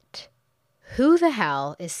with it. Who the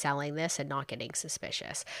hell is selling this and not getting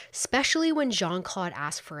suspicious? Especially when Jean-Claude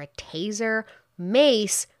asked for a taser,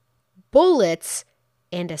 mace, bullets,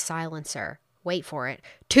 and a silencer. Wait for it.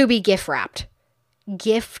 To be gift wrapped.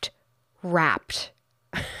 Gift wrapped.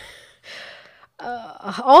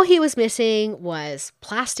 All he was missing was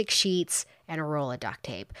plastic sheets and a roll of duct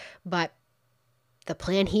tape. But the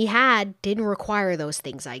plan he had didn't require those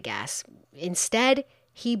things, I guess. Instead,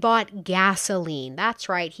 he bought gasoline. That's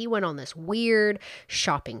right. He went on this weird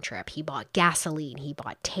shopping trip. He bought gasoline. He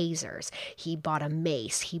bought tasers. He bought a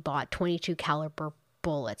mace. He bought .22 caliber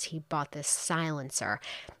bullets. He bought this silencer.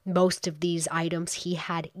 Most of these items he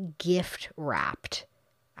had gift wrapped.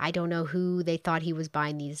 I don't know who they thought he was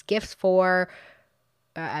buying these gifts for.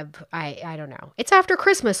 I don't know. It's after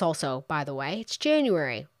Christmas also, by the way. It's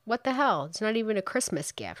January. What the hell? It's not even a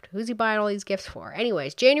Christmas gift. Who's he buying all these gifts for?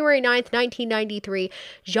 Anyways, January 9th, 1993,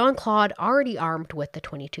 Jean-Claude, already armed with the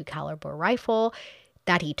 .22 caliber rifle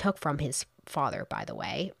that he took from his father, by the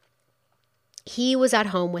way, he was at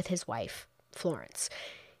home with his wife, Florence.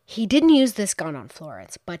 He didn't use this gun on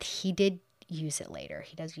Florence, but he did use it later.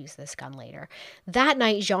 He does use this gun later. That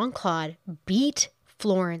night, Jean-Claude beat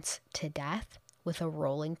Florence to death with a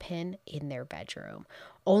rolling pin in their bedroom.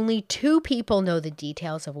 Only 2 people know the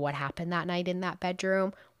details of what happened that night in that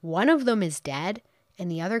bedroom. One of them is dead,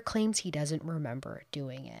 and the other claims he doesn't remember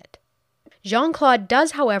doing it. Jean-Claude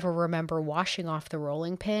does, however, remember washing off the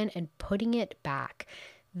rolling pin and putting it back.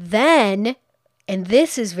 Then, and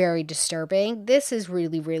this is very disturbing, this is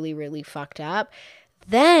really, really, really fucked up,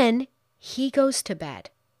 then he goes to bed,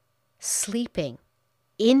 sleeping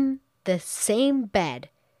in the same bed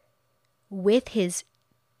with his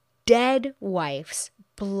dead wife's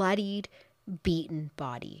bloodied, beaten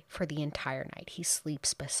body for the entire night. He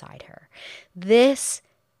sleeps beside her. This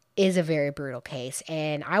is a very brutal case,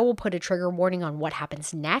 and I will put a trigger warning on what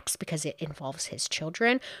happens next because it involves his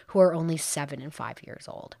children, who are only 7 and 5 years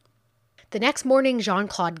old. The next morning,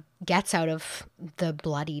 Jean-Claude gets out of the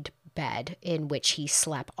bloodied bed in which he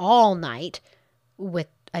slept all night with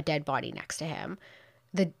a dead body next to him.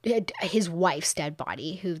 His wife's dead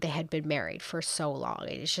body, who they had been married for so long.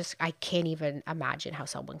 It's just, I can't even imagine how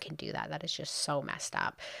someone can do that. That is just so messed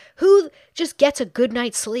up. Who just gets a good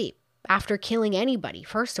night's sleep after killing anybody,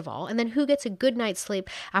 first of all? And then who gets a good night's sleep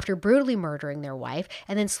after brutally murdering their wife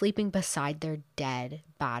and then sleeping beside their dead,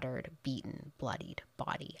 battered, beaten, bloodied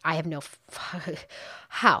body? I have no...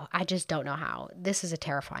 how? I just don't know how. This is a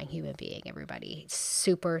terrifying human being, everybody.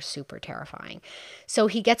 Super, super terrifying. So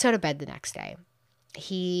he gets out of bed the next day.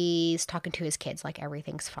 He's talking to his kids like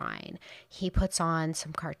everything's fine. He puts on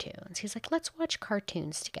some cartoons. He's like, let's watch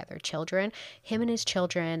cartoons together, children. Him and his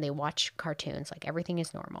children, they watch cartoons like everything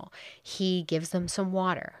is normal. He gives them some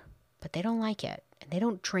water, but they don't like it and they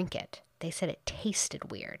don't drink it. They said it tasted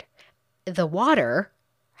weird. The water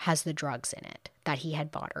has the drugs in it that he had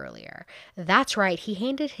bought earlier. That's right, he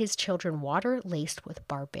handed his children water laced with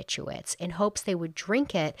barbiturates in hopes they would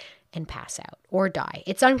drink it and pass out or die.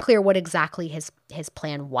 It's unclear what exactly his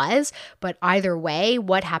plan was, but either way,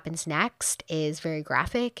 what happens next is very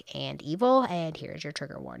graphic and evil, and here's your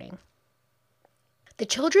trigger warning. The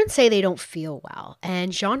children say they don't feel well,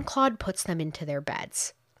 and Jean-Claude puts them into their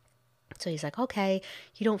beds. So he's like, okay,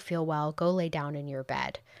 you don't feel well, go lay down in your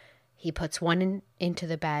bed. He puts one into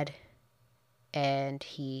the bed and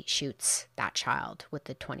he shoots that child with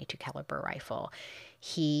the .22 caliber rifle.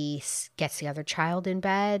 He gets the other child in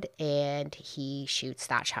bed and he shoots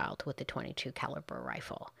that child with the .22 caliber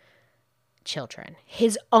rifle. Children.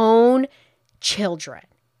 His own children.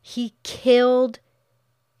 He killed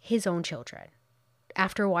his own children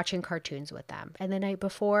after watching cartoons with them. And the night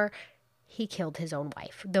before, he killed his own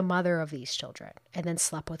wife, the mother of these children, and then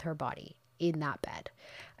slept with her body in that bed.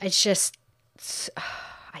 It's just,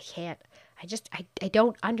 I can't, I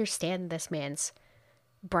don't understand this man's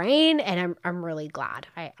brain, and I'm really glad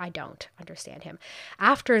I don't understand him.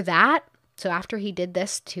 After that, so after he did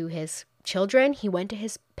this to his children, he went to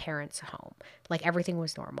his parents' home. Like everything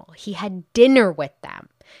was normal. He had dinner with them,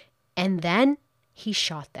 and then he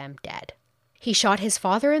shot them dead. He shot his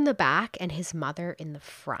father in the back and his mother in the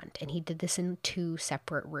front, and he did this in 2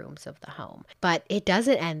 separate rooms of the home. But it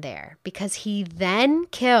doesn't end there, because he then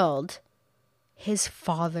killed his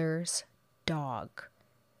father's dog.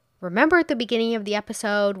 Remember at the beginning of the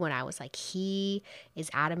episode when I was like, he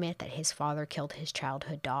is adamant that his father killed his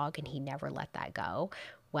childhood dog and he never let that go?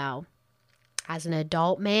 Well, as an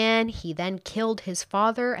adult man, he then killed his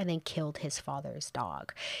father and then killed his father's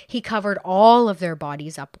dog. He covered all of their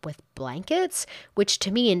bodies up with blankets, which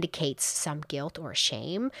to me indicates some guilt or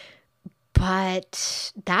shame.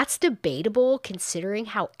 But that's debatable considering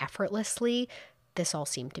how effortlessly this all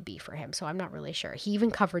seemed to be for him. So I'm not really sure. He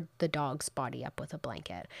even covered the dog's body up with a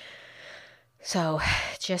blanket. So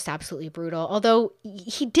just absolutely brutal. Although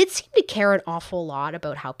he did seem to care an awful lot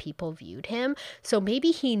about how people viewed him. So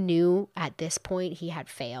maybe he knew at this point he had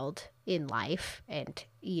failed in life and,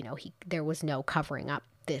 there was no covering up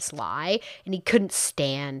this lie and he couldn't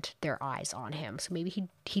stand their eyes on him. So maybe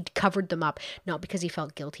he covered them up, not because he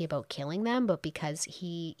felt guilty about killing them, but because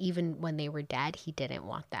even when they were dead, he didn't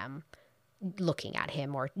want them looking at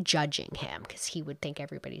him or judging him because he would think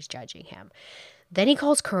everybody's judging him. Then he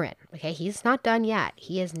calls Corinne. Okay, he's not done yet.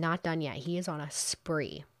 He is not done yet. He is on a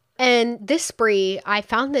spree. And this spree, I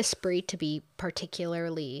found this spree to be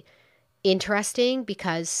particularly interesting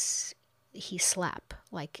because he slept.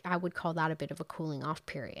 Like, I would call that a bit of a cooling off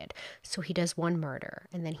period. So he does 1 murder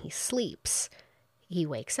and then he sleeps. He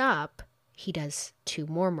wakes up. He does 2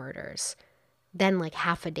 more murders. Then like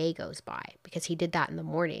half a day goes by because he did that in the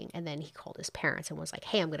morning. And then he called his parents and was like,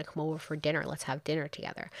 hey, I'm going to come over for dinner. Let's have dinner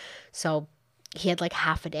together. So he had like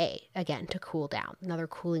half a day again to cool down, another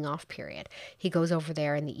cooling off period. He goes over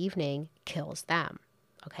there in the evening, kills them.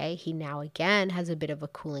 Okay. He now again has a bit of a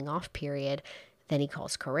cooling off period. Then he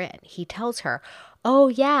calls Corinne. He tells her, oh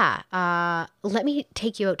yeah, let me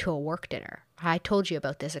take you out to a work dinner. I told you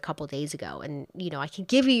about this a couple days ago, and I can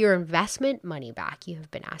give you your investment money back you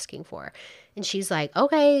have been asking for. And she's like,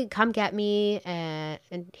 okay, come get me. And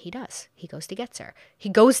he does. He goes to get her. He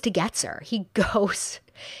goes to get her. He goes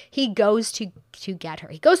to get her.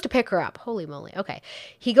 He goes to pick her up. Holy moly. Okay.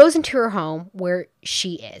 He goes into her home where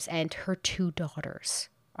she is, and her 2 daughters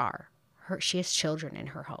are. She has children in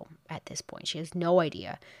her home at this point. She has no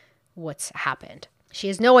idea what's happened. She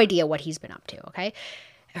has no idea what he's been up to, okay?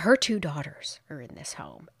 Her 2 daughters are in this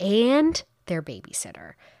home and their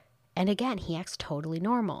babysitter. And again, he acts totally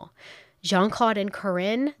normal. Jean-Claude and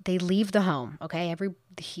Corinne, they leave the home, okay?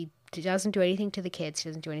 He doesn't do anything to the kids. He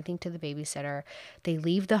doesn't do anything to the babysitter. They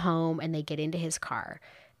leave the home and they get into his car.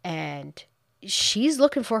 And she's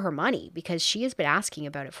looking for her money because she has been asking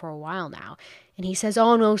about it for a while now. And he says,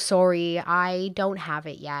 oh, no, sorry, I don't have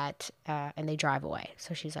it yet. And they drive away.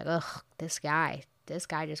 So she's like, ugh, this guy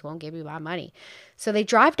just won't give me my money. So they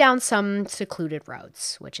drive down some secluded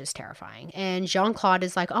roads, which is terrifying. And Jean-Claude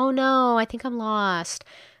is like, oh no, I think I'm lost.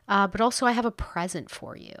 But also I have a present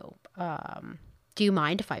for you. Do you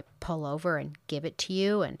mind if I pull over and give it to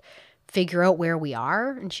you and figure out where we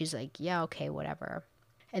are? And she's like, yeah, okay, whatever.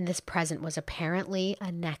 And this present was apparently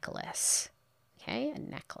a necklace. Okay, a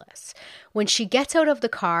necklace. When she gets out of the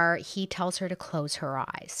car, he tells her to close her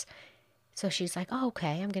eyes. So she's like, oh,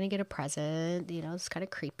 okay, I'm going to get a present. It's kind of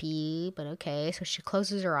creepy, but okay. So she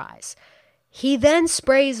closes her eyes. He then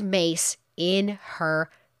sprays mace in her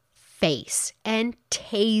face and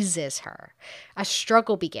tases her. A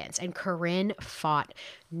struggle begins, and Corinne fought,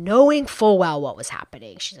 knowing full well what was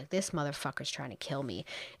happening. She's like, this motherfucker's trying to kill me.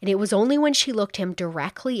 And it was only when she looked him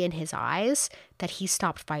directly in his eyes that he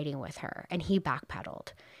stopped fighting with her, and he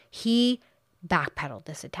backpedaled. He backpedaled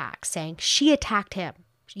this attack, saying, she attacked him.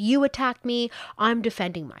 You attacked me. I'm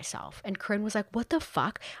defending myself. And Corinne was like, what the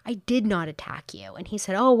fuck? I did not attack you. And he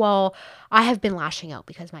said, oh, well, I have been lashing out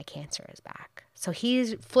because my cancer is back. So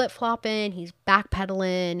he's flip-flopping, he's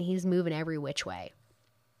backpedaling, he's moving every which way.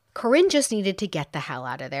 Corinne just needed to get the hell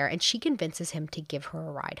out of there, and she convinces him to give her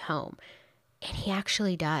a ride home. And he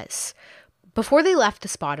actually does. Before they left the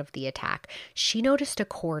spot of the attack, she noticed a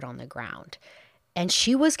cord on the ground. And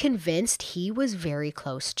she was convinced he was very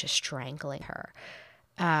close to strangling her.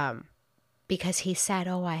 Because he said,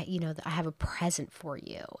 oh, I have a present for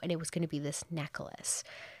you. And it was going to be this necklace.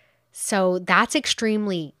 So that's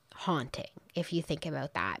extremely haunting if you think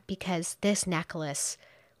about that, because this necklace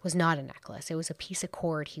was not a necklace. It was a piece of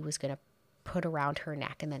cord he was going to put around her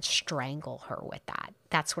neck and then strangle her with that.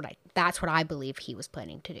 That's what I believe he was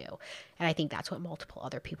planning to do. And I think that's what multiple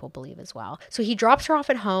other people believe as well. So he drops her off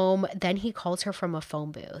at home, then he calls her from a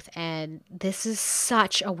phone booth. And this is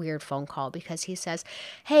such a weird phone call because he says,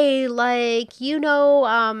 hey,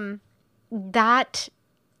 that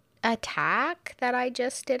attack that I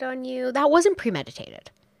just did on you, that wasn't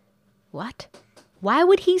premeditated. What? Why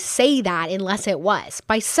would he say that unless it was?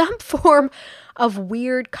 By some form of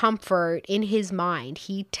weird comfort in his mind,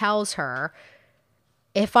 he tells her,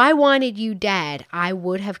 if I wanted you dead, I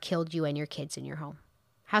would have killed you and your kids in your home.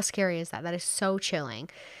 How scary is that? That is so chilling.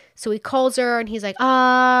 So he calls her and he's like,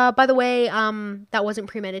 by the way, that wasn't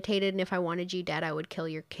premeditated. And if I wanted you dead, I would kill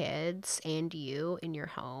your kids and you in your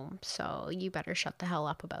home. So you better shut the hell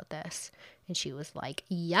up about this. And she was like,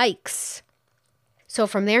 yikes. So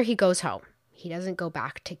from there, he goes home. He doesn't go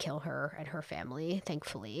back to kill her and her family,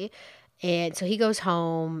 thankfully. And so he goes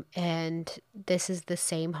home, and this is the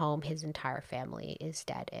same home his entire family is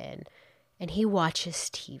dead in. And he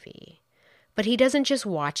watches TV. But he doesn't just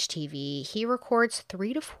watch TV. He records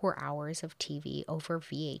 3 to 4 hours of TV over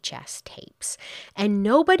VHS tapes. And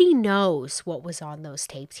nobody knows what was on those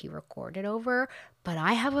tapes he recorded over, but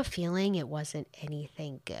I have a feeling it wasn't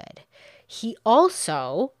anything good. He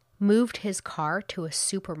also moved his car to a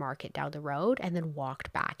supermarket down the road and then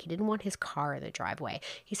walked back. He didn't want his car in the driveway.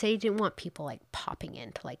 He said he didn't want people popping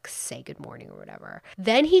in to say good morning or whatever.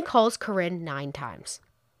 Then he calls Corinne 9 times.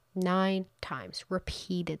 9 times,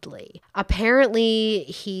 repeatedly. Apparently,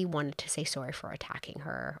 he wanted to say sorry for attacking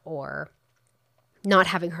her or not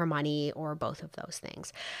having her money or both of those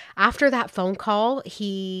things. After that phone call,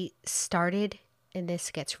 he started, and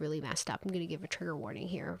this gets really messed up. I'm going to give a trigger warning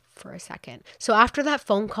here for a second. So after that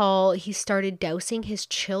phone call, he started dousing his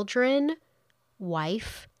children,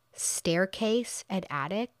 wife, staircase, and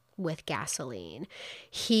attic with gasoline.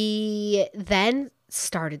 He then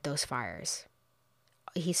started those fires.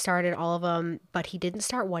 He started all of them, but he didn't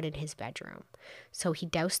start one in his bedroom. So he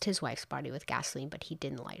doused his wife's body with gasoline, but he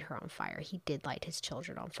didn't light her on fire. He did light his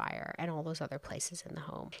children on fire and all those other places in the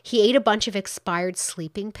home. He ate a bunch of expired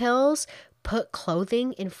sleeping pills, put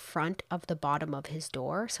clothing in front of the bottom of his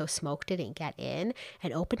door so smoke didn't get in,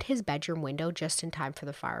 and opened his bedroom window just in time for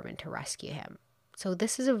the firemen to rescue him. So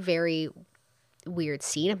this is a very weird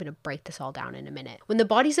scene. I'm going to break this all down in a minute. When the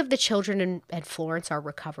bodies of the children and Florence are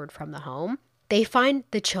recovered from the home, they find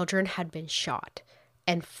the children had been shot,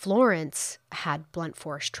 and Florence had blunt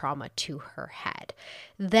force trauma to her head.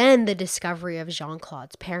 Then the discovery of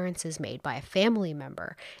Jean-Claude's parents is made by a family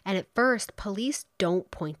member. And at first, police don't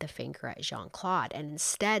point the finger at Jean-Claude, and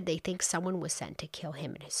instead they think someone was sent to kill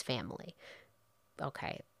him and his family.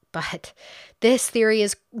 Okay, but this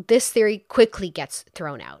theory quickly gets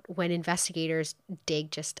thrown out when investigators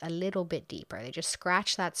dig just a little bit deeper. They just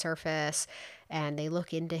scratch that surface and they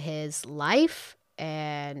look into his life,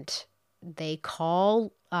 and they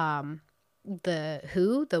call the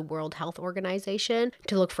WHO, the World Health Organization,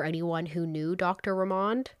 to look for anyone who knew Dr.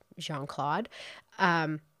 Ramond, Jean-Claude.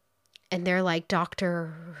 And they're like,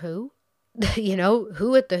 Dr. Who? You know,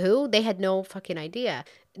 who at the WHO? They had no fucking idea.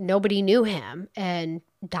 Nobody knew him. And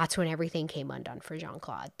that's when everything came undone for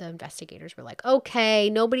Jean-Claude. The investigators were like, okay,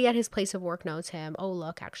 nobody at his place of work knows him. Oh,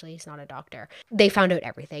 look, actually, he's not a doctor. They found out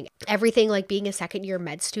everything. Everything, like being a second-year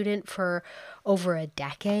med student for over a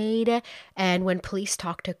decade. And when police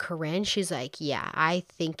talked to Corinne, she's like, yeah, I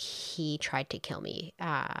think he tried to kill me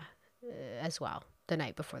as well the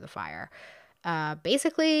night before the fire.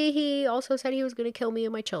 Basically, he also said he was going to kill me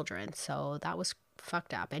and my children. So that was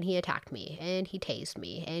fucked up. And he attacked me, and he tased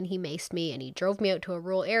me, and he maced me, and he drove me out to a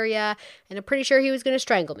rural area, and I'm pretty sure he was going to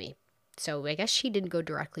strangle me. So I guess she didn't go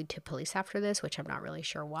directly to police after this, which I'm not really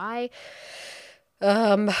sure why.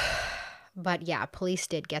 But yeah, police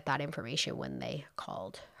did get that information when they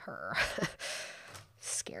called her.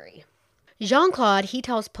 Scary. Jean-Claude, he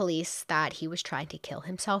tells police that he was trying to kill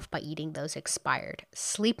himself by eating those expired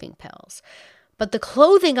sleeping pills. But the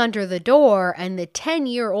clothing under the door and the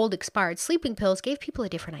 10-year-old expired sleeping pills gave people a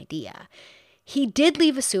different idea. He did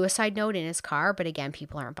leave a suicide note in his car, but again,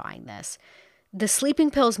 people aren't buying this. The sleeping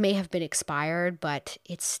pills may have been expired, but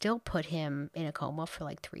it still put him in a coma for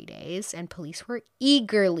like 3 days, and police were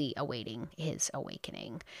eagerly awaiting his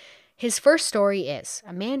awakening. His first story is,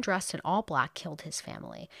 a man dressed in all black killed his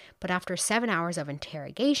family, but after 7 hours of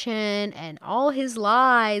interrogation and all his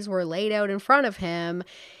lies were laid out in front of him,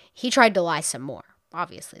 he tried to lie some more.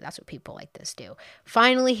 Obviously, that's what people like this do.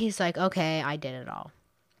 Finally, he's like, okay, I did it all.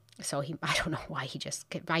 So I don't know why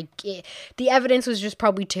the evidence was just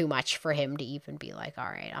probably too much for him to even be like, all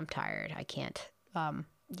right, I'm tired. I can't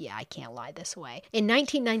lie this way. In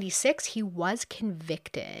 1996, he was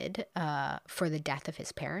convicted for the death of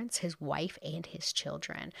his parents, his wife, and his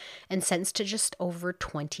children, and sentenced to just over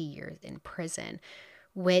 20 years in prison,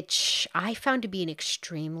 which I found to be an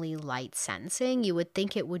extremely light sentencing. You would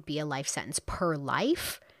think it would be a life sentence per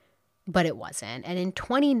life, but it wasn't. And in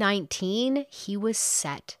 2019, he was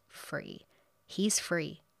set free. He's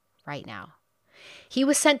free right now. He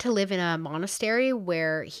was sent to live in a monastery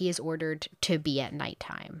where he is ordered to be at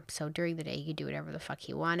nighttime. So during the day, he could do whatever the fuck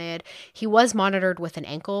he wanted. He was monitored with an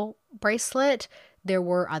ankle bracelet. There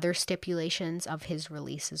were other stipulations of his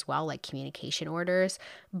release as well, like communication orders.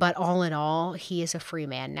 But all in all, he is a free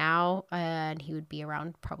man now, and he would be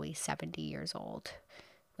around probably 70 years old,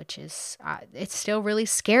 which is, it's still really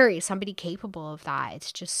scary. Somebody capable of that.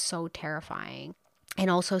 It's just so terrifying. And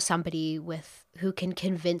also somebody who can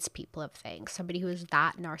convince people of things. Somebody who is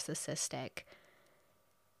that narcissistic.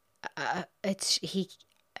 I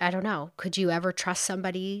don't know. Could you ever trust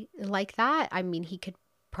somebody like that? I mean, he could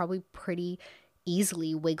probably pretty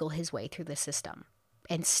easily wiggle his way through the system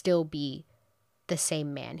and still be the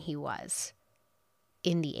same man he was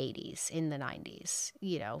in the 80s, in the 90s.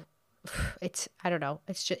 You know, I don't know.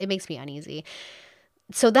 It makes me uneasy.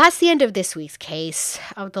 So that's the end of this week's case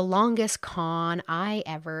of the longest con I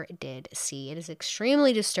ever did see. It is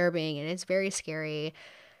extremely disturbing and it's very scary.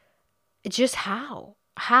 It's just how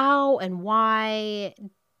and why,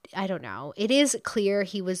 I don't know. It is clear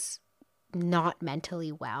he was not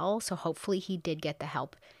mentally well, so hopefully he did get the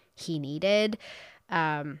help he needed.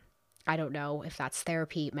 I don't know if that's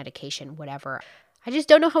therapy, medication, whatever. I just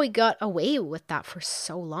don't know how he got away with that for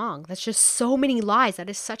so long. That's just so many lies. That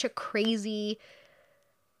is such a crazy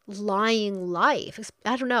lying life.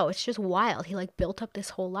 I don't know. It's just wild. He like built up this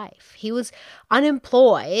whole life. He was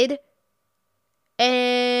unemployed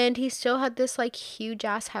and he still had this like huge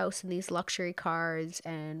ass house and these luxury cars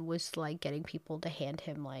and was like getting people to hand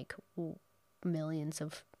him like millions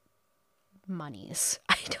of monies.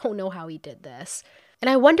 I don't know how he did this. And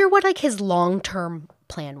I wonder what like his long-term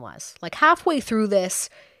plan was. Like halfway through this,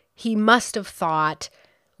 he must have thought,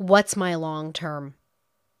 what's my long-term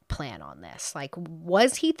plan on this? Like,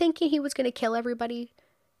 was he thinking he was going to kill everybody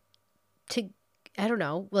to, I don't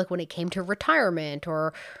know, like when it came to retirement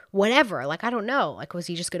or whatever. Like, I don't know. Like, was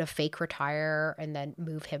he just going to fake retire and then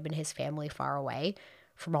move him and his family far away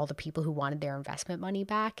from all the people who wanted their investment money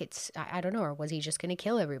back? I don't know. Or was he just going to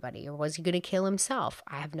kill everybody? Or was he going to kill himself?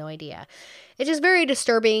 I have no idea. It's just very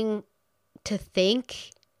disturbing to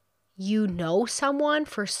think you know someone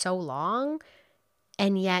for so long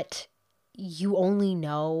and yet you only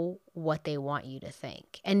know what they want you to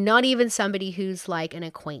think. And not even somebody who's like an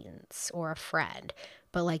acquaintance or a friend,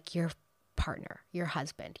 but like your partner, your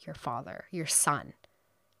husband, your father, your son.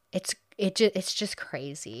 It's just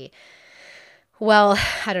crazy. Well,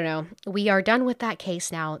 I don't know. We are done with that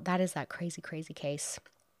case now. That is that crazy, crazy case.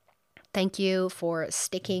 Thank you for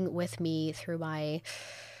sticking with me through my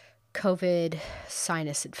COVID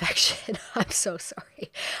sinus infection. I'm so sorry.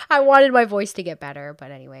 I wanted my voice to get better,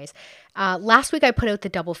 but anyways. Last week I put out the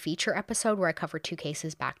double feature episode where I covered 2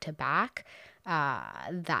 cases back to back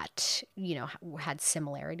that, had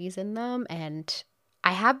similarities in them. And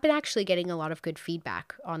I have been actually getting a lot of good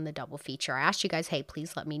feedback on the double feature. I asked you guys, hey,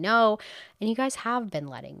 please let me know. And you guys have been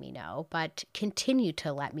letting me know, but continue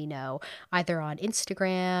to let me know either on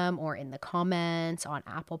Instagram or in the comments on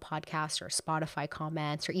Apple Podcasts or Spotify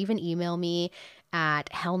comments, or even email me at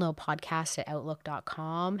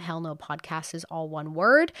hellnopodcast@outlook.com. Hellnopodcast is all one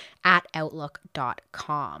word, at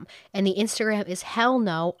outlook.com. And the Instagram is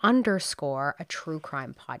hellno_ a true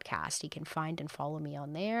crime podcast. You can find and follow me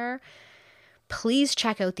on there. Please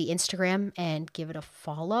check out the Instagram and give it a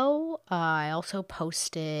follow. I also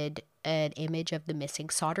posted an image of the missing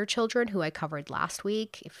Sodder children who I covered last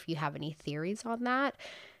week. If you have any theories on that,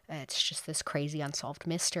 it's just this crazy unsolved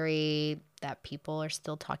mystery that people are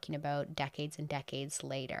still talking about decades and decades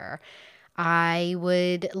later. I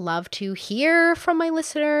would love to hear from my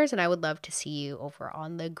listeners, and I would love to see you over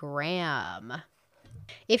on the gram.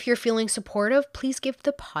 If you're feeling supportive, please give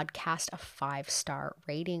the podcast a 5-star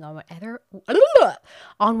rating on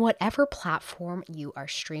whatever platform you are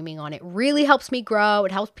streaming on. It really helps me grow.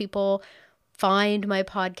 It helps people find my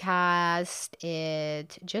podcast.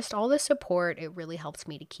 It just all the support. It really helps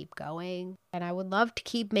me to keep going. And I would love to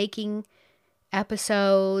keep making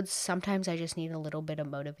episodes. Sometimes I just need a little bit of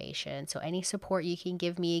motivation. So any support you can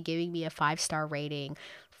give me, giving me a 5-star rating,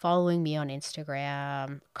 following me on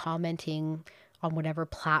Instagram, commenting on whatever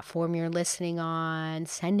platform you're listening on,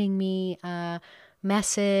 sending me a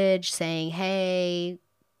message saying, hey,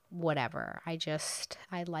 whatever. I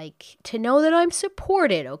like to know that I'm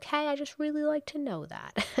supported, okay? I just really like to know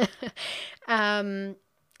that. And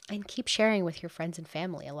keep sharing with your friends and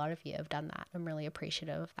family. A lot of you have done that. I'm really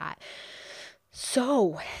appreciative of that.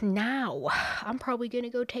 So now I'm probably going to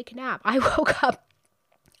go take a nap. I woke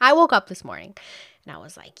up this morning and I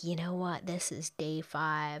was like, you know what? This is day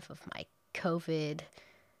 5 of my COVID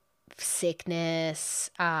sickness.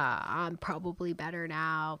 I'm probably better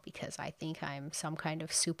now because I think I'm some kind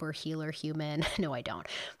of super healer human. No, I don't.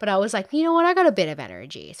 But I was like, you know what? I got a bit of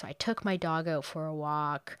energy. So I took my dog out for a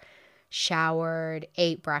walk, showered,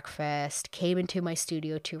 ate breakfast, came into my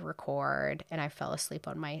studio to record, and I fell asleep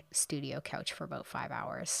on my studio couch for about 5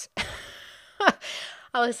 hours.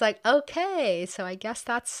 I was like, okay, so I guess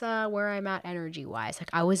that's where I'm at energy-wise.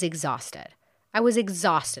 Like, I was exhausted. I was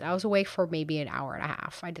awake for maybe an hour and a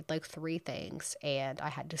half. I did like 3 things and I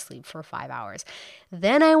had to sleep for 5 hours.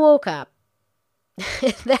 Then I woke up.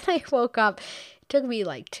 It took me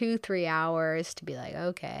like 2-3 hours to be like,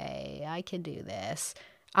 okay, I can do this.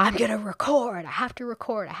 I'm going to record. I have to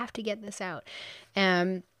record. I have to get this out.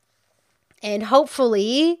 And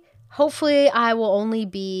hopefully I will only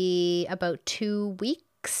be about 2 weeks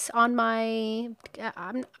on my,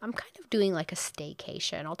 I'm kind of doing like a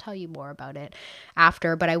staycation. I'll tell you more about it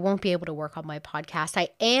after, but I won't be able to work on my podcast. I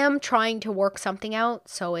am trying to work something out,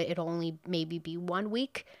 so it'll only maybe be 1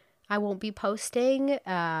 week I won't be posting.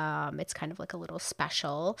 It's kind of like a little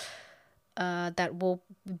special that will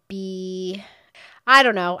be, I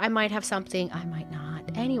don't know, I might have something, I might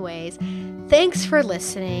not. Anyways, thanks for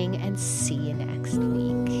listening and see you next week.